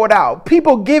being poured out,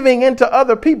 people giving into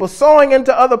other people, sowing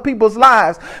into other people's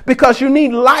lives, because you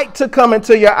need light to come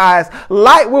into your eyes.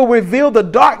 Light will reveal the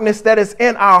darkness that is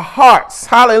in our hearts.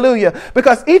 Hallelujah.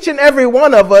 Because each and every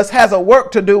one of us has a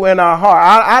work to do in our heart.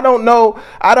 I don't know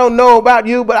about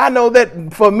you, but I know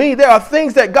that for me, there are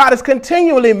things that God is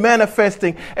continually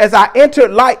manifesting as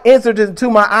light enters into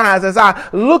my eyes, as I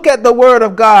look at the word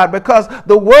of God, because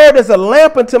the word is a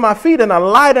lamp unto my feet and a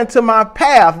light unto my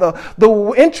path. The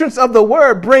entrance of the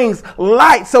word brings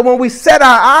light. So when we set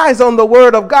our eyes on the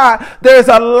word of God, there's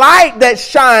a light that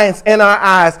shines in our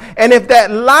eyes. And if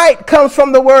that light comes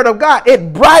from the word of God,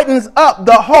 it brightens up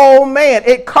the whole man. And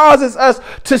it causes us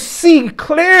to see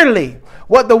clearly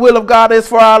what the will of God is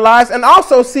for our lives, and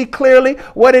also see clearly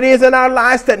what it is in our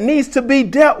lives that needs to be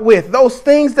dealt with, those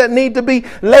things that need to be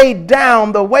laid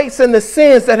down, the weights and the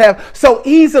sins that have so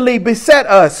easily beset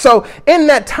us. So in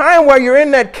that time where you're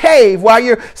in that cave, while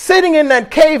you're sitting in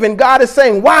that cave and God is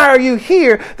saying, why are you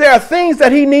here? There are things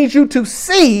that he needs you to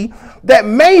see that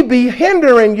may be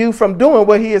hindering you from doing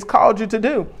what he has called you to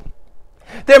do.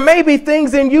 There may be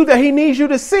things in you that he needs you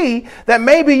to see that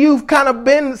maybe you've kind of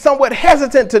been somewhat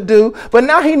hesitant to do, but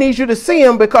now he needs you to see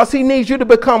them because he needs you to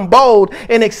become bold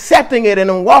in accepting it and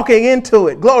in walking into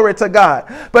it. Glory to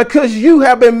God. Because you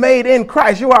have been made in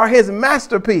Christ. You are his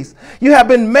masterpiece. You have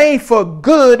been made for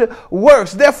good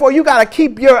works. Therefore, you got to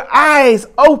keep your eyes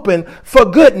open for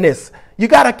goodness. You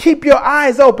got to keep your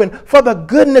eyes open for the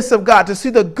goodness of God, to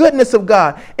see the goodness of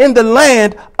God in the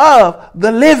land of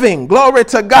the living. Glory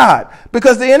to God.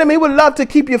 Because the enemy would love to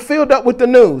keep you filled up with the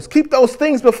news. Keep those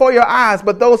things before your eyes.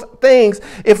 But those things,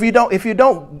 if you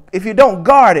don't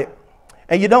guard it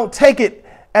and you don't take it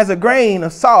as a grain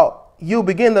of salt, you'll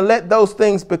begin to let those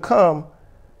things become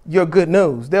your good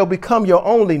news. They'll become your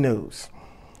only news.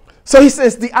 So he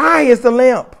says the eye is the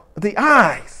lamp, the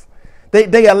eyes.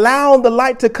 They allow the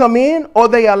light to come in, or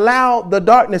they allow the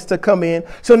darkness to come in.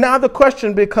 So now the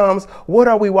question becomes, what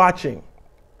are we watching?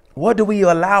 What do we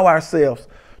allow ourselves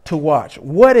to watch?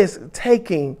 What is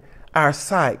taking our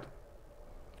sight?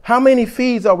 How many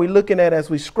feeds are we looking at as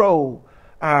we scroll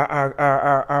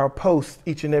our posts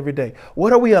each and every day?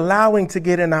 What are we allowing to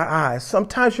get in our eyes?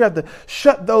 Sometimes you have to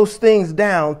shut those things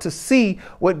down to see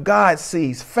what God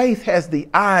sees. Faith has the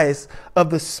eyes of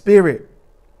the Spirit.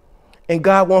 And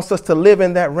God wants us to live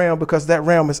in that realm because that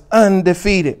realm is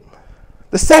undefeated.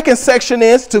 The second section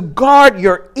is to guard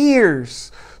your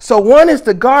ears. So one is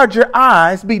to guard your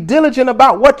eyes, be diligent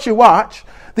about what you watch.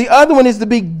 The other one is to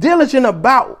be diligent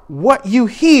about what you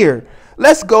hear.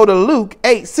 Let's go to Luke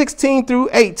 8:16 through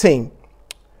 18.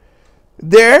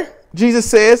 There, Jesus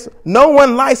says, no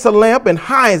one lights a lamp and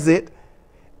hides it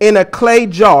in a clay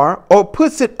jar or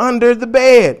puts it under the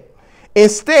bed.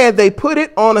 Instead, they put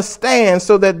it on a stand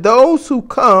so that those who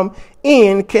come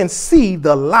in can see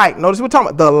the light. Notice we're talking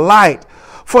about the light.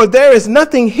 For there is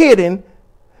nothing hidden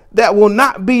that will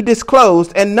not be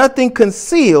disclosed, and nothing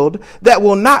concealed that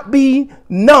will not be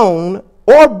known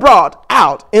or brought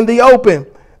out in the open.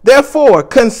 Therefore,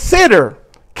 consider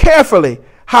carefully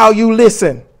how you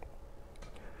listen.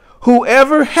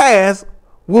 Whoever has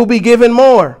will be given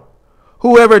more.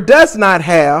 Whoever does not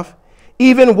have,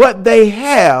 even what they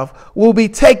have will be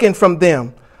taken from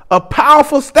them. A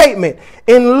powerful statement.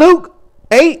 In Luke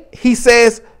 8, he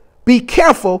says, be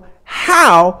careful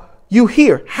how you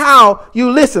hear, how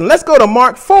you listen. Let's go to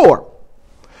Mark 4,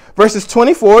 verses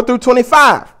 24 through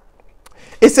 25.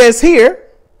 It says here,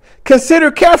 consider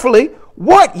carefully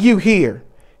what you hear.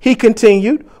 He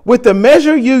continued, with the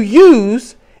measure you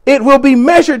use, it will be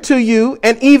measured to you,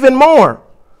 and even more.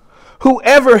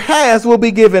 Whoever has will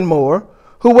be given more.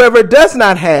 Whoever does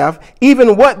not have,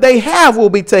 even what they have will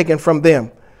be taken from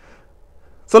them.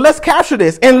 So let's capture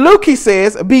this. In Luke, he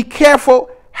says, be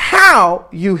careful how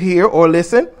you hear or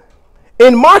listen.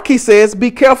 In Mark, he says,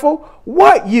 be careful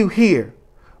what you hear.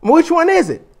 Which one is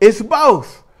it? It's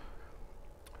both.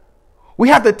 We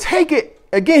have to take it.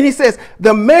 Again, he says,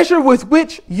 the measure with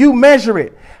which you measure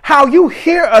it. How you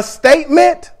hear a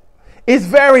statement is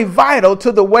very vital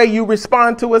to the way you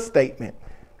respond to a statement.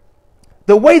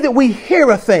 The way that we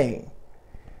hear a thing,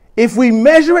 if we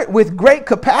measure it with great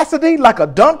capacity, like a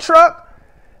dump truck,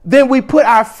 then we put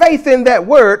our faith in that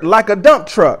word like a dump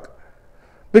truck.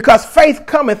 Because faith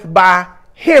cometh by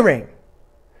hearing.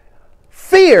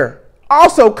 Fear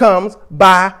also comes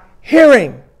by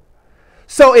hearing.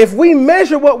 So if we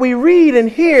measure what we read and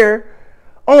hear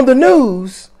on the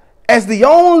news as the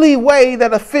only way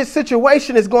that a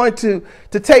situation is going to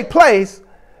take place,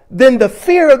 then the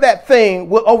fear of that thing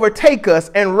will overtake us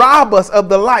and rob us of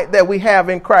the light that we have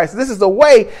in Christ. This is the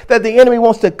way that the enemy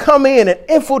wants to come in and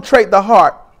infiltrate the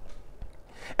heart.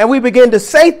 And we begin to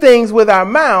say things with our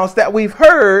mouths that we've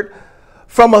heard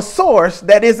from a source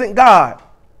that isn't God.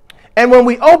 And when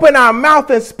we open our mouth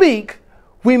and speak,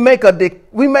 we make a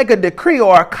decree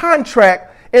or a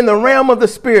contract in the realm of the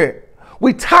Spirit.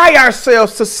 We tie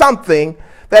ourselves to something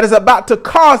that is about to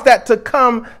cause that to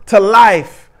come to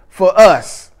life for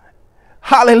us.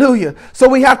 Hallelujah. So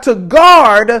we have to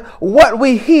guard what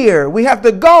we hear. We have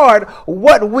to guard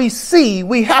what we see.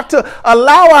 We have to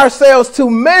allow ourselves to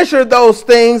measure those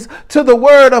things to the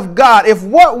word of God. If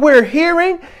what we're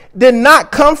hearing did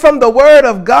not come from the word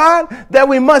of God, that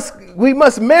we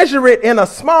must measure it in a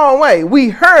small way. We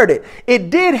heard it. It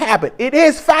did happen. It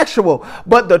is factual.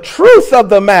 But the truth of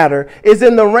the matter is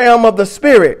in the realm of the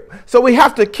spirit. So we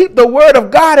have to keep the word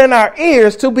of God in our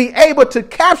ears to be able to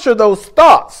capture those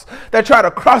thoughts that try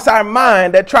to cross our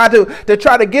mind, that try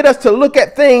to get us to look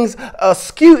at things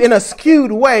in a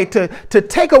skewed way, to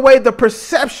take away the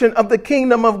perception of the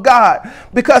kingdom of God.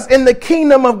 Because in the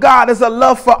kingdom of God is a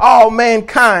love for all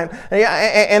mankind.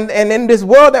 And in this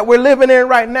world that we're living in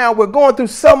right now, we're going through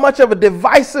so much of a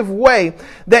divisive way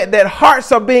that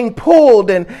hearts are being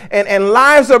pulled and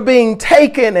lives are being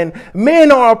taken, and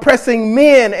men are oppressing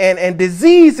men, and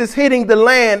disease is hitting the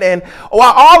land. And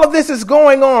while all of this is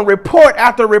going on, report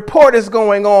after report is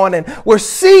going on, and we're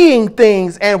seeing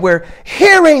things and we're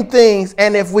hearing things.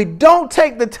 And if we don't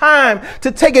take the time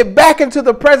to take it back into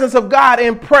the presence of God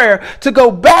in prayer, to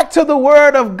go back to the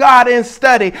word of God in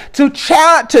study, to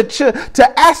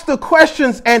ask the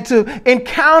questions and to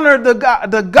encounter the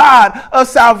God of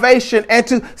salvation, and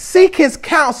to seek his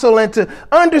counsel and to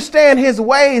understand his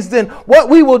ways, then what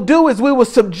we will do is we will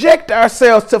subject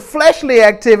ourselves to fleshly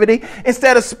activity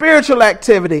instead of spiritual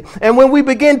activity. And when we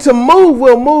begin to move,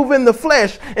 we'll move in the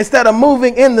flesh instead of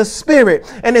moving in the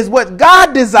spirit. And is what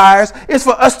God desires is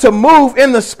for us to move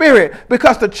in the spirit,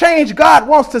 because the change God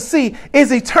wants to see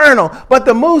is eternal. But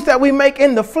the moves that we make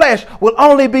in the flesh will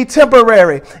only be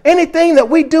temporary. Anything that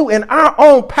we do in our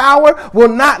own power will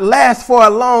not last for a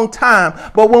long time.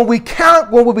 But when we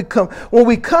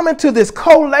come into this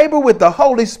co-labor with the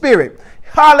Holy Spirit,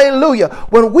 hallelujah.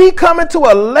 When we come into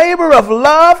a labor of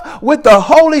love with the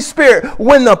Holy Spirit,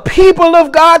 when the people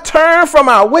of God turn from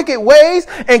our wicked ways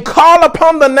and call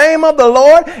upon the name of the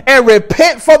Lord and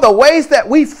repent for the ways that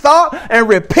we've thought, and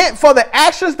repent for the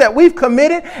actions that we've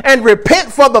committed, and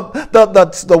repent for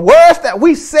the words that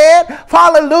we said,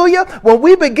 hallelujah. When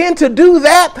we begin to do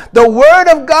that, the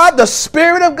word of God, the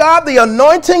Spirit of God, the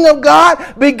anointing of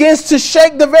God begins to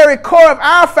shake the very core of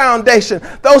our foundation.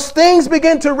 Those things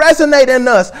begin to resonate in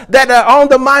us that are on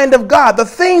the mind of God. The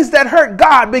things that hurt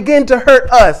God begin to hurt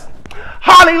us.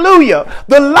 Hallelujah.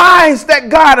 The lives that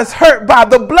God is hurt by,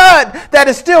 the blood that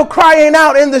is still crying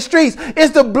out in the streets,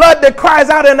 is the blood that cries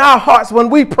out in our hearts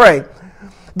when we pray.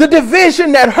 The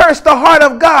division that hurts the heart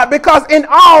of God, because in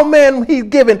all men he's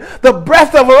given the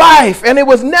breath of life, and it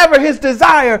was never his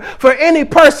desire for any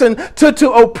person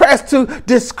to oppress, to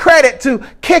discredit, to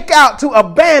kick out, to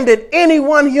abandon any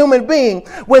one human being.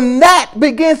 When that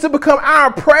begins to become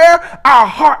our prayer, our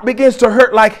heart begins to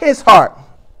hurt like his heart.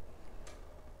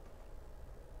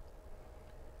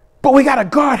 But we got to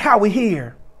guard how we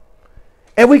hear,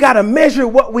 and we got to measure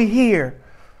what we hear,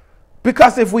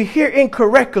 because if we hear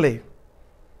incorrectly,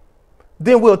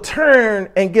 then we'll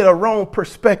turn and get a wrong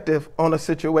perspective on a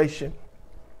situation.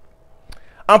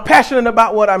 I'm passionate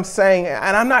about what I'm saying,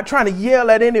 and I'm not trying to yell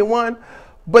at anyone,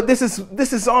 but this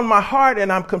is on my heart,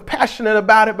 and I'm compassionate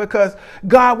about it, because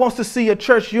God wants to see a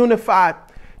church unified.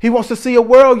 He wants to see a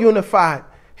world unified.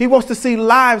 He wants to see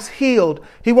lives healed.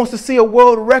 He wants to see a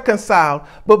world reconciled.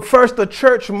 But first, the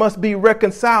church must be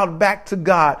reconciled back to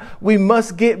God. We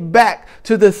must get back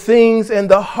to the things in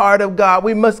the heart of God.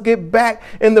 We must get back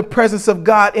in the presence of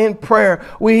God in prayer.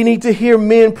 We need to hear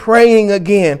men praying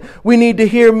again. We need to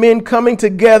hear men coming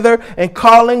together and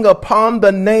calling upon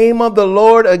the name of the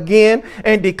Lord again,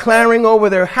 and declaring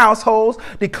over their households,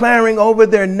 declaring over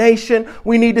their nation.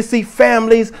 We need to see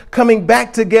families coming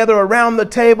back together around the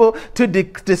table to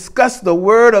discuss the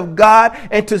word of God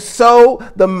and to sow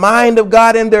the mind of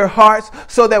God in their hearts,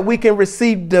 so that we can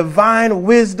receive divine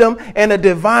wisdom and a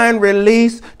divine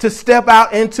release to step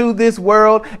out into this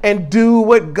world and do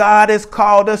what God has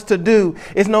called us to do.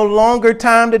 It's no longer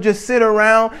time to just sit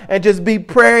around and just be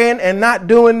praying and not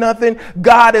doing nothing.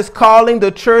 God is calling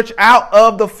the church out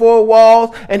of the four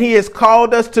walls, and he has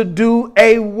called us to do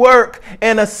a work,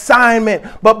 an assignment.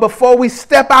 But before we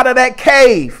step out of that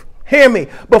cave, hear me,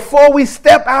 before we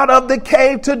step out of the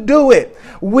cave to do it,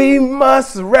 we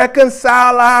must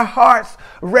reconcile our hearts,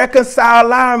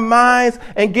 reconcile our minds,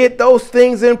 and get those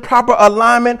things in proper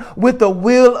alignment with the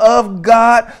will of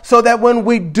God, so that when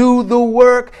we do the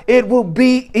work, it will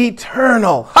be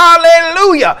eternal.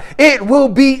 Hallelujah. It will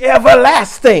be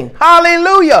everlasting.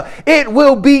 Hallelujah. It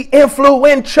will be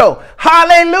influential.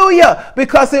 Hallelujah.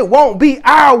 Because it won't be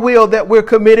our will that we're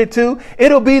committed to.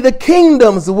 It'll be the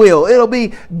kingdom's will. It'll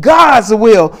be God's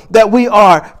will that we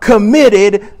are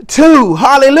committed to.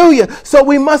 Hallelujah. So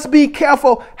we must be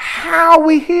careful how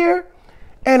we hear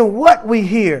and what we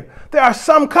hear. There are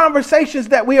some conversations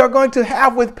that we are going to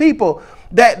have with people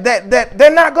that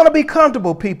they're not going to be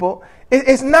comfortable, people.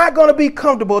 It's not going to be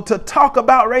comfortable to talk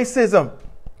about racism.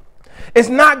 It's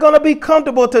not going to be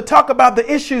comfortable to talk about the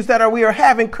issues that we are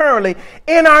having currently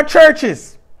in our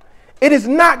churches. It is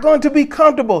not going to be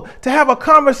comfortable to have a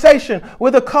conversation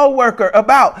with a coworker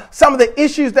about some of the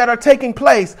issues that are taking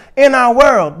place in our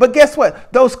world. But guess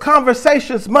what? Those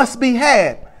conversations must be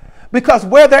had, because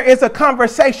where there is a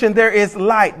conversation, there is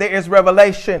light, there is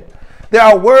revelation. There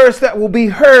are words that will be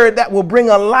heard that will bring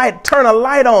a light, turn a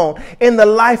light on in the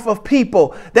life of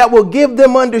people, that will give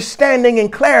them understanding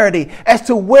and clarity as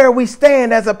to where we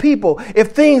stand as a people.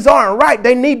 If things aren't right,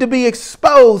 they need to be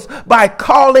exposed by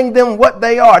calling them what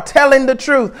they are, telling the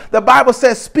truth. The Bible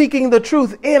says speaking the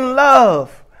truth in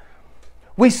love.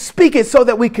 We speak it so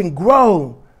that we can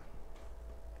grow.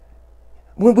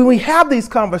 When we have these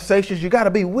conversations, you got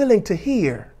to be willing to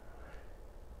hear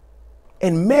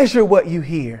and measure what you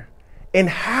hear and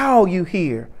how you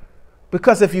hear.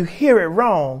 Because if you hear it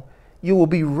wrong, you will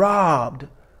be robbed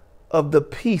of the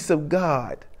peace of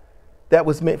God that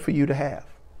was meant for you to have.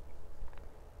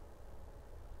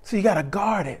 So you got to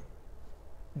guard it.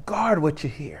 Guard what you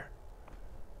hear.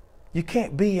 You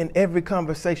can't be in every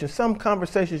conversation. Some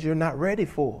conversations you're not ready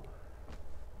for.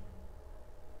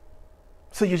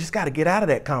 So you just got to get out of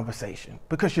that conversation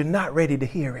because you're not ready to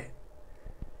hear it.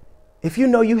 If you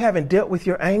know you haven't dealt with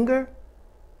your anger,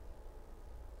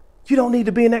 you don't need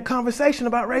to be in that conversation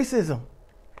about racism.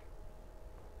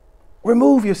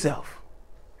 Remove yourself.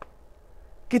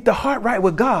 Get the heart right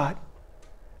with God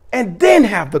and then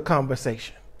have the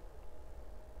conversation.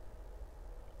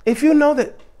 If you know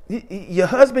that your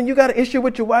husband, you got an issue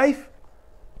with your wife,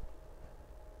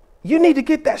 you need to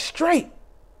get that straight.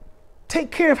 Take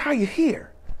care of how you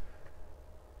hear.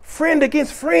 Friend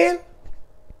against friend,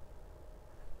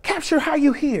 capture how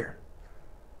you hear.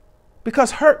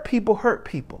 Because hurt people hurt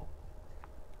people.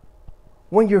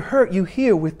 When you're hurt, you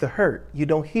hear with the hurt. You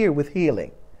don't hear with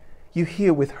healing. You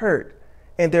hear with hurt,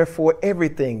 and therefore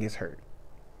everything is hurt.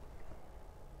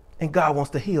 And God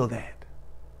wants to heal that.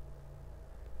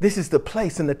 This is the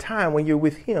place and the time when you're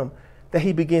with Him that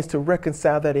He begins to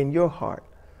reconcile that in your heart,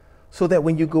 so that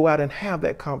when you go out and have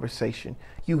that conversation,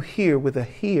 you hear with a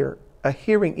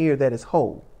hearing ear that is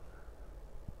whole,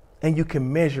 and you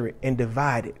can measure it and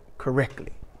divide it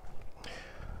correctly.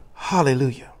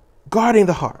 Hallelujah. Guarding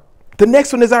the heart. The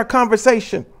next one is our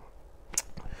conversation.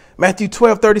 Matthew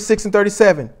 12:36 and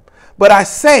 37. But I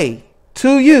say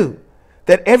to you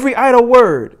that every idle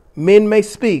word men may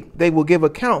speak, they will give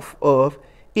account of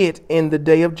it in the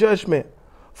day of judgment.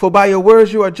 For by your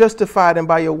words you are justified, and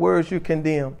by your words you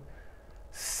condemn.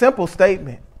 Simple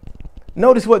statement.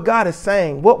 Notice what God is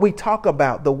saying. What we talk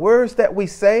about, the words that we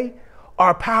say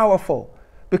are powerful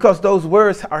because those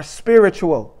words are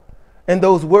spiritual. And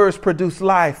those words produce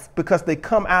life because they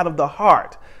come out of the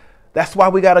heart. That's why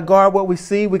we got to guard what we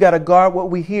see. We got to guard what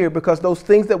we hear, because those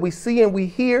things that we see and we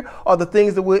hear are the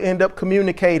things that we'll end up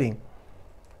communicating.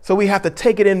 So we have to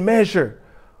take it in measure.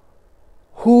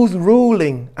 Who's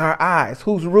ruling our eyes?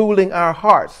 Who's ruling our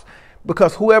hearts?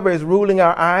 Because whoever is ruling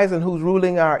our eyes and who's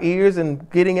ruling our ears and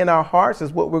getting in our hearts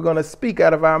is what we're going to speak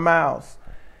out of our mouths.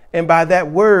 And by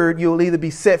that word, you'll either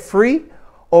be set free,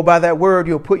 or by that word,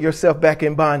 you'll put yourself back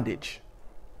in bondage.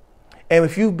 And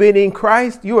if you've been in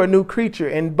Christ, you're a new creature,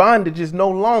 and bondage is no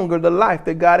longer the life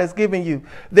that God has given you.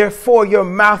 Therefore, your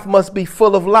mouth must be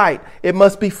full of light. It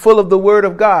must be full of the word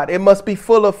of God. It must be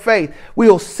full of faith.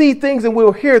 We'll see things and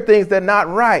we'll hear things that are not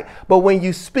right. But when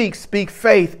you speak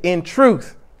faith in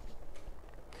truth.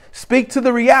 Speak to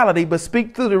the reality, but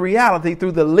speak to the reality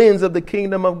through the lens of the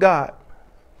kingdom of God.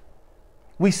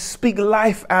 We speak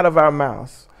life out of our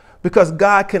mouths, because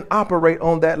God can operate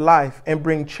on that life and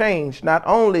bring change, not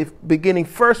only beginning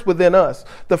first within us.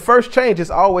 The first change is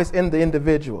always in the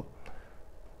individual.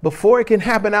 Before it can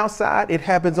happen outside, it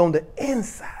happens on the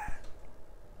inside.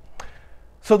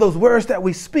 So those words that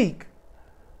we speak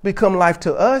become life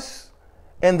to us,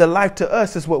 and the life to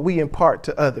us is what we impart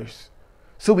to others.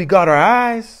 So we guard our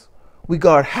eyes, we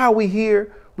guard how we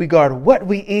hear, we guard what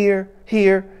we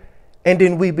hear, and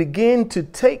then we begin to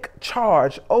take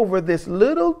charge over this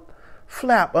little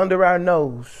flap under our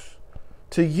nose,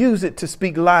 to use it to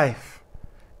speak life.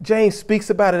 James speaks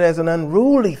about it as an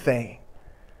unruly thing.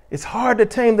 It's hard to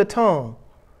tame the tongue.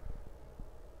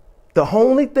 The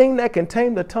only thing that can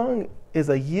tame the tongue is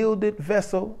a yielded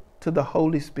vessel to the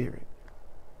Holy Spirit.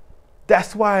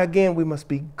 That's why, again, we must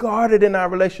be guarded in our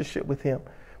relationship with Him,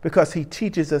 because He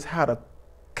teaches us how to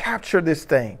capture this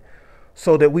thing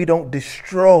so that we don't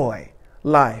destroy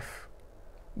life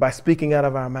by speaking out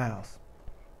of our mouths.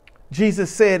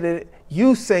 Jesus said that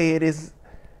you say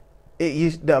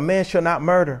the man shall not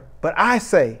murder. But I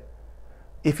say,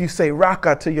 if you say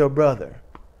raka to your brother,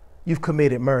 you've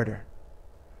committed murder.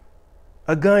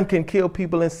 A gun can kill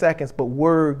people in seconds, but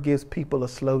word gives people a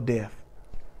slow death.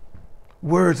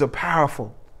 Words are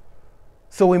powerful.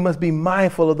 So we must be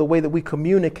mindful of the way that we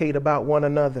communicate about one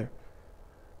another.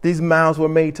 These mouths were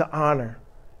made to honor.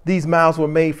 These mouths were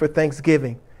made for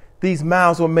thanksgiving. These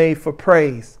mouths were made for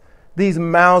praise. These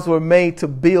mouths were made to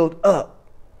build up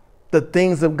the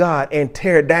things of God and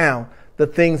tear down the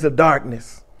things of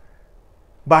darkness.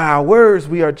 By our words,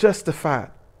 we are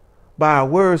justified. By our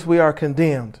words, we are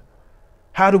condemned.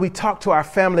 How do we talk to our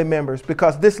family members?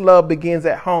 Because this love begins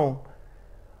at home.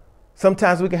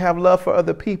 Sometimes we can have love for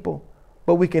other people,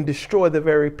 but we can destroy the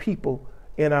very people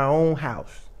in our own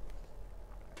house.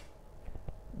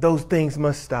 Those things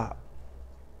must stop.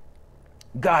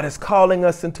 God is calling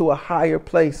us into a higher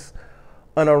place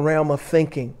in a realm of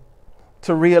thinking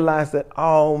to realize that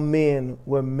all men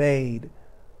were made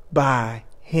by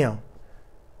him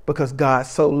because God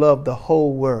so loved the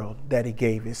whole world that he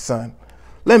gave his son.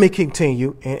 Let me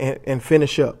continue and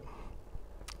finish up.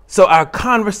 So our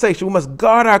conversation, we must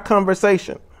guard our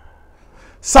conversation.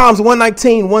 Psalms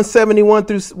 119, 171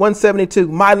 through 172.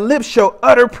 My lips shall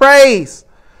utter praise,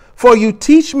 for you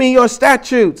teach me your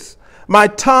statutes. My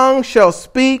tongue shall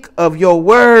speak of your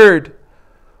word,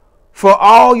 for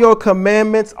all your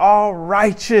commandments are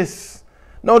righteous.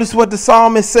 Notice what the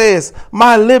psalmist says.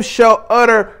 My lips shall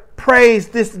utter praise.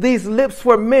 These lips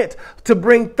were meant to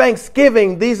bring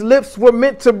thanksgiving. These lips were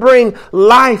meant to bring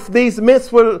life. These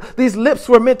lips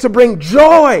were meant to bring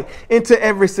joy into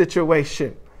every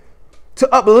situation,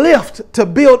 to uplift, to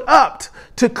build up,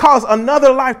 to cause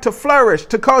another life to flourish,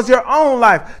 to cause your own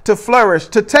life to flourish,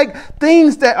 to take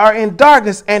things that are in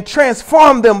darkness and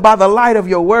transform them by the light of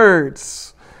your words.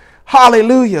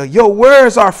 Hallelujah. Your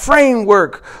words are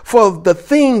framework for the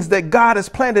things that God has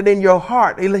planted in your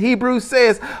heart. Hebrews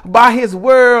says, by his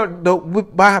word,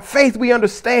 by faith, we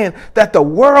understand that the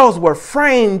worlds were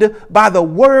framed by the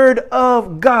word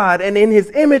of God. And in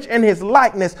his image and his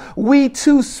likeness, we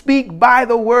too speak by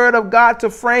the word of God to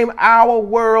frame our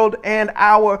world and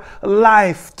our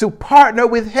life, to partner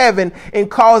with heaven in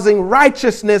causing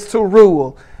righteousness to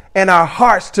rule, and our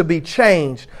hearts to be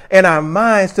changed and our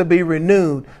minds to be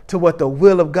renewed to what the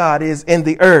will of God is in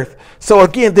the earth. So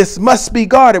again, this must be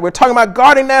guarded. We're talking about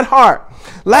guarding that heart.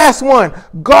 Last one,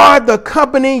 guard the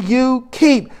company you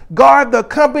keep. Guard the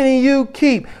company you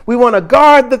keep. We want to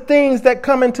guard the things that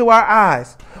come into our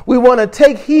eyes. We want to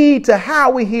take heed to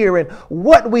how we hear and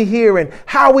what we hear and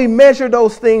how we measure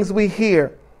those things we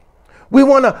hear. We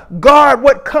want to guard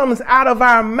what comes out of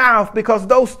our mouth because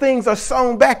those things are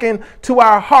sown back into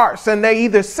our hearts and they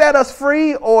either set us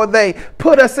free or they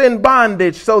put us in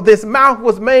bondage. So this mouth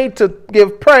was made to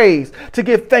give praise, to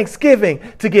give thanksgiving,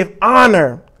 to give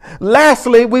honor.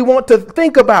 Lastly, we want to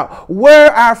think about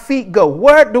where our feet go.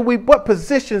 What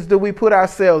positions do we put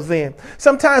ourselves in?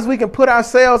 Sometimes we can put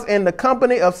ourselves in the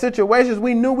company of situations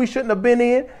we knew we shouldn't have been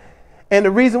in. And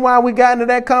the reason why we got into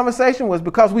that conversation was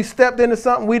because we stepped into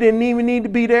something we didn't even need to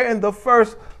be there in the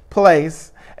first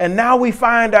place. And now we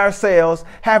find ourselves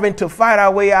having to fight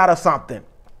our way out of something.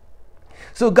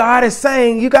 So God is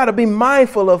saying you got to be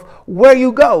mindful of where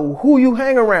you go, who you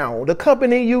hang around, the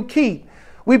company you keep.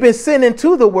 We've been sent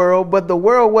into the world, but the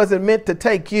world wasn't meant to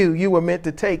take you. You were meant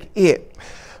to take it.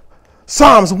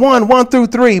 Psalms 1 through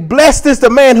 3. Blessed is the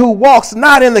man who walks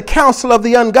not in the counsel of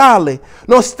the ungodly,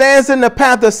 nor stands in the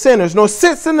path of sinners, nor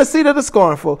sits in the seat of the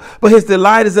scornful. But his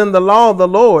delight is in the law of the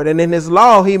Lord, and in his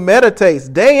law he meditates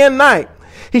day and night.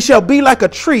 He shall be like a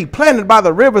tree planted by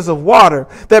the rivers of water,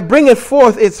 that bringeth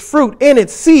forth its fruit in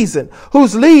its season,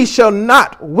 whose leaves shall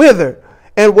not wither,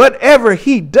 and whatever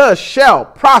he does shall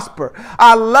prosper.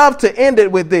 I love to end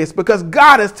it with this because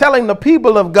God is telling the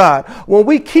people of God, when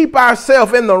we keep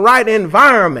ourselves in the right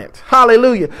environment,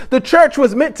 hallelujah. The church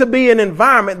was meant to be an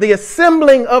environment. The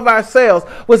assembling of ourselves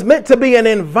was meant to be an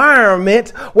environment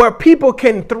where people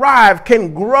can thrive,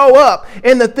 can grow up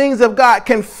in the things of God,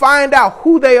 can find out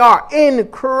who they are in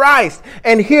Christ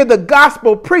and hear the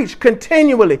gospel preached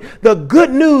continually, the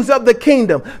good news of the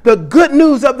kingdom,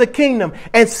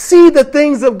 and see the things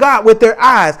of God with their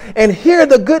eyes and hear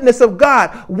the goodness of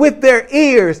God with their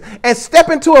ears and step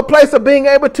into a place of being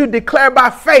able to declare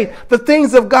by faith the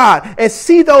things of God and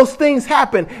see those things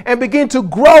happen and begin to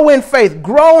grow in faith,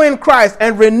 grow in Christ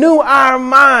and renew our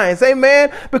minds.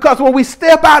 Amen. Because when we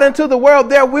step out into the world,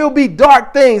 there will be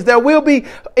dark things. There will be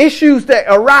issues that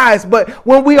arise. But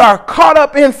when we are caught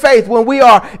up in faith, when we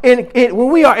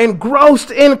are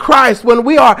engrossed in Christ, when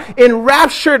we are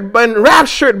enraptured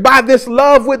by this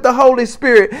love with the Holy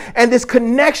Spirit and this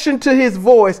connection to his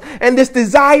voice and this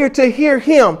desire to hear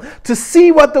him, to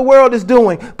see what the world is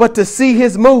doing, but to see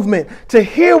his movement, to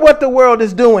hear what the world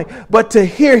is doing, but to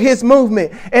hear his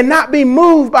movement, and not be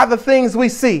moved by the things we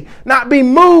see, not be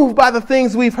moved by the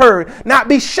things we've heard, not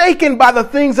be shaken by the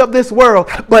things of this world,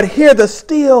 but hear the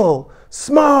still,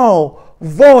 small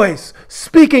voice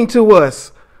speaking to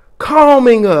us,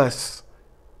 calming us,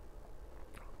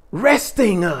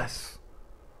 resting us,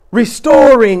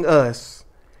 restoring us,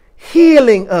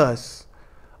 healing us.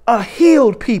 A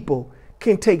healed people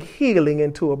can take healing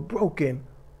into a broken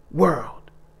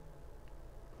world.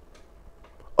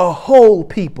 A whole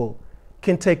people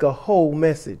can take a whole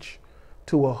message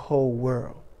to a whole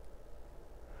world.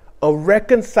 A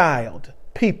reconciled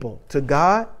people to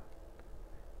God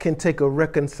can take a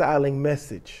reconciling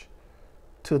message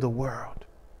to the world.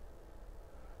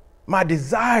 My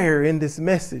desire in this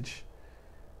message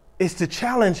is to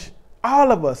challenge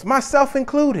all of us, myself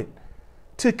included,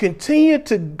 to continue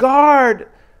to guard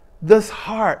this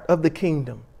heart of the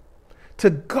kingdom,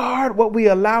 to guard what we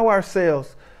allow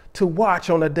ourselves to watch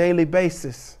on a daily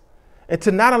basis, and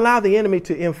to not allow the enemy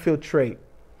to infiltrate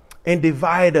and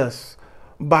divide us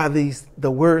by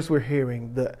the words we're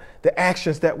hearing, the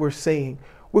actions that we're seeing.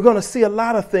 We're going to see a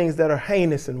lot of things that are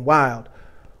heinous and wild,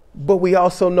 but we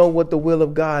also know what the will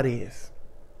of God is.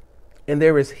 And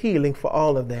there is healing for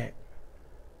all of that.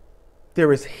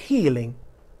 There is healing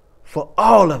for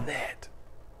all of that.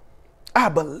 I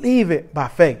believe it by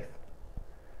faith.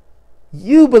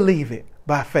 You believe it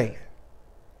by faith.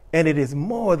 And it is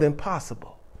more than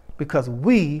possible because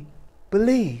we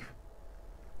believe.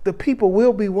 The people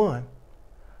will be one.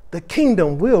 The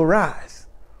kingdom will rise.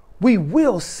 We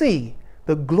will see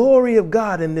the glory of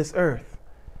God in this earth.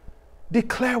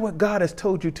 Declare what God has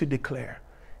told you to declare.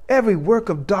 Every work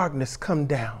of darkness come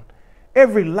down.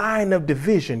 Every line of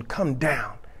division come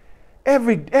down.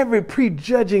 Every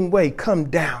prejudging way come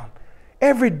down.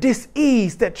 Every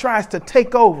dis-ease that tries to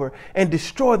take over and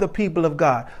destroy the people of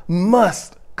God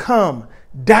must come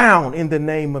down in the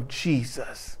name of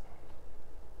Jesus.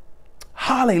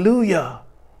 Hallelujah.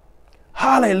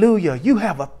 Hallelujah. You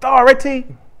have authority.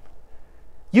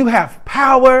 You have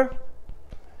power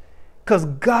because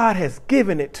God has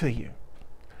given it to you.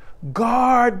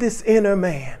 Guard this inner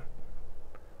man.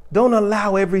 Don't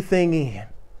allow everything in.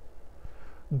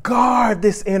 Guard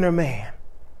this inner man.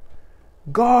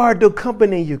 Guard the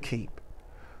company you keep.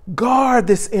 Guard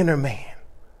this inner man.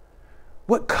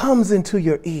 What comes into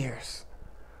your ears.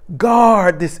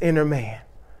 Guard this inner man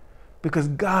because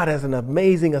God has an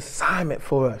amazing assignment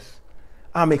for us.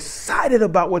 I'm excited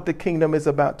about what the kingdom is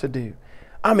about to do.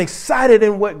 I'm excited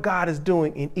in what God is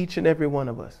doing in each and every one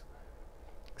of us.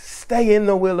 Stay in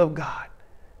the will of God.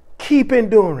 Keep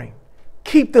enduring.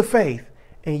 Keep the faith.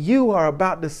 And you are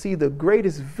about to see the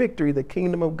greatest victory the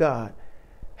kingdom of God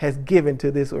has given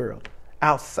to this world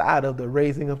outside of the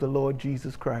raising of the Lord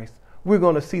Jesus Christ. We're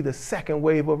going to see the second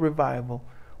wave of revival.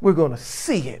 We're going to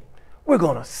see it. We're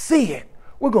going to see it.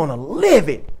 We're going to live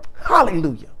it.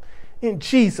 Hallelujah. In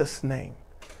Jesus' name.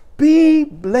 Be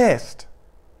blessed.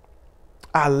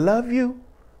 I love you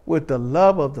with the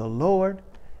love of the Lord.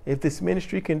 If this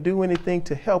ministry can do anything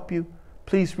to help you,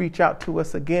 please reach out to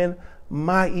us again.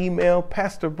 My email,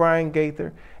 Pastor Brian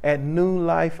Gaither at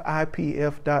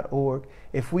newlifeipf.org.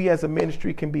 If we as a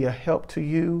ministry can be a help to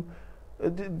you,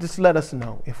 just let us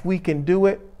know. If we can do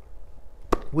it,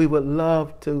 we would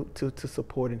love to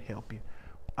support and help you.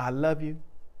 I love you.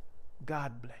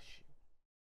 God bless you.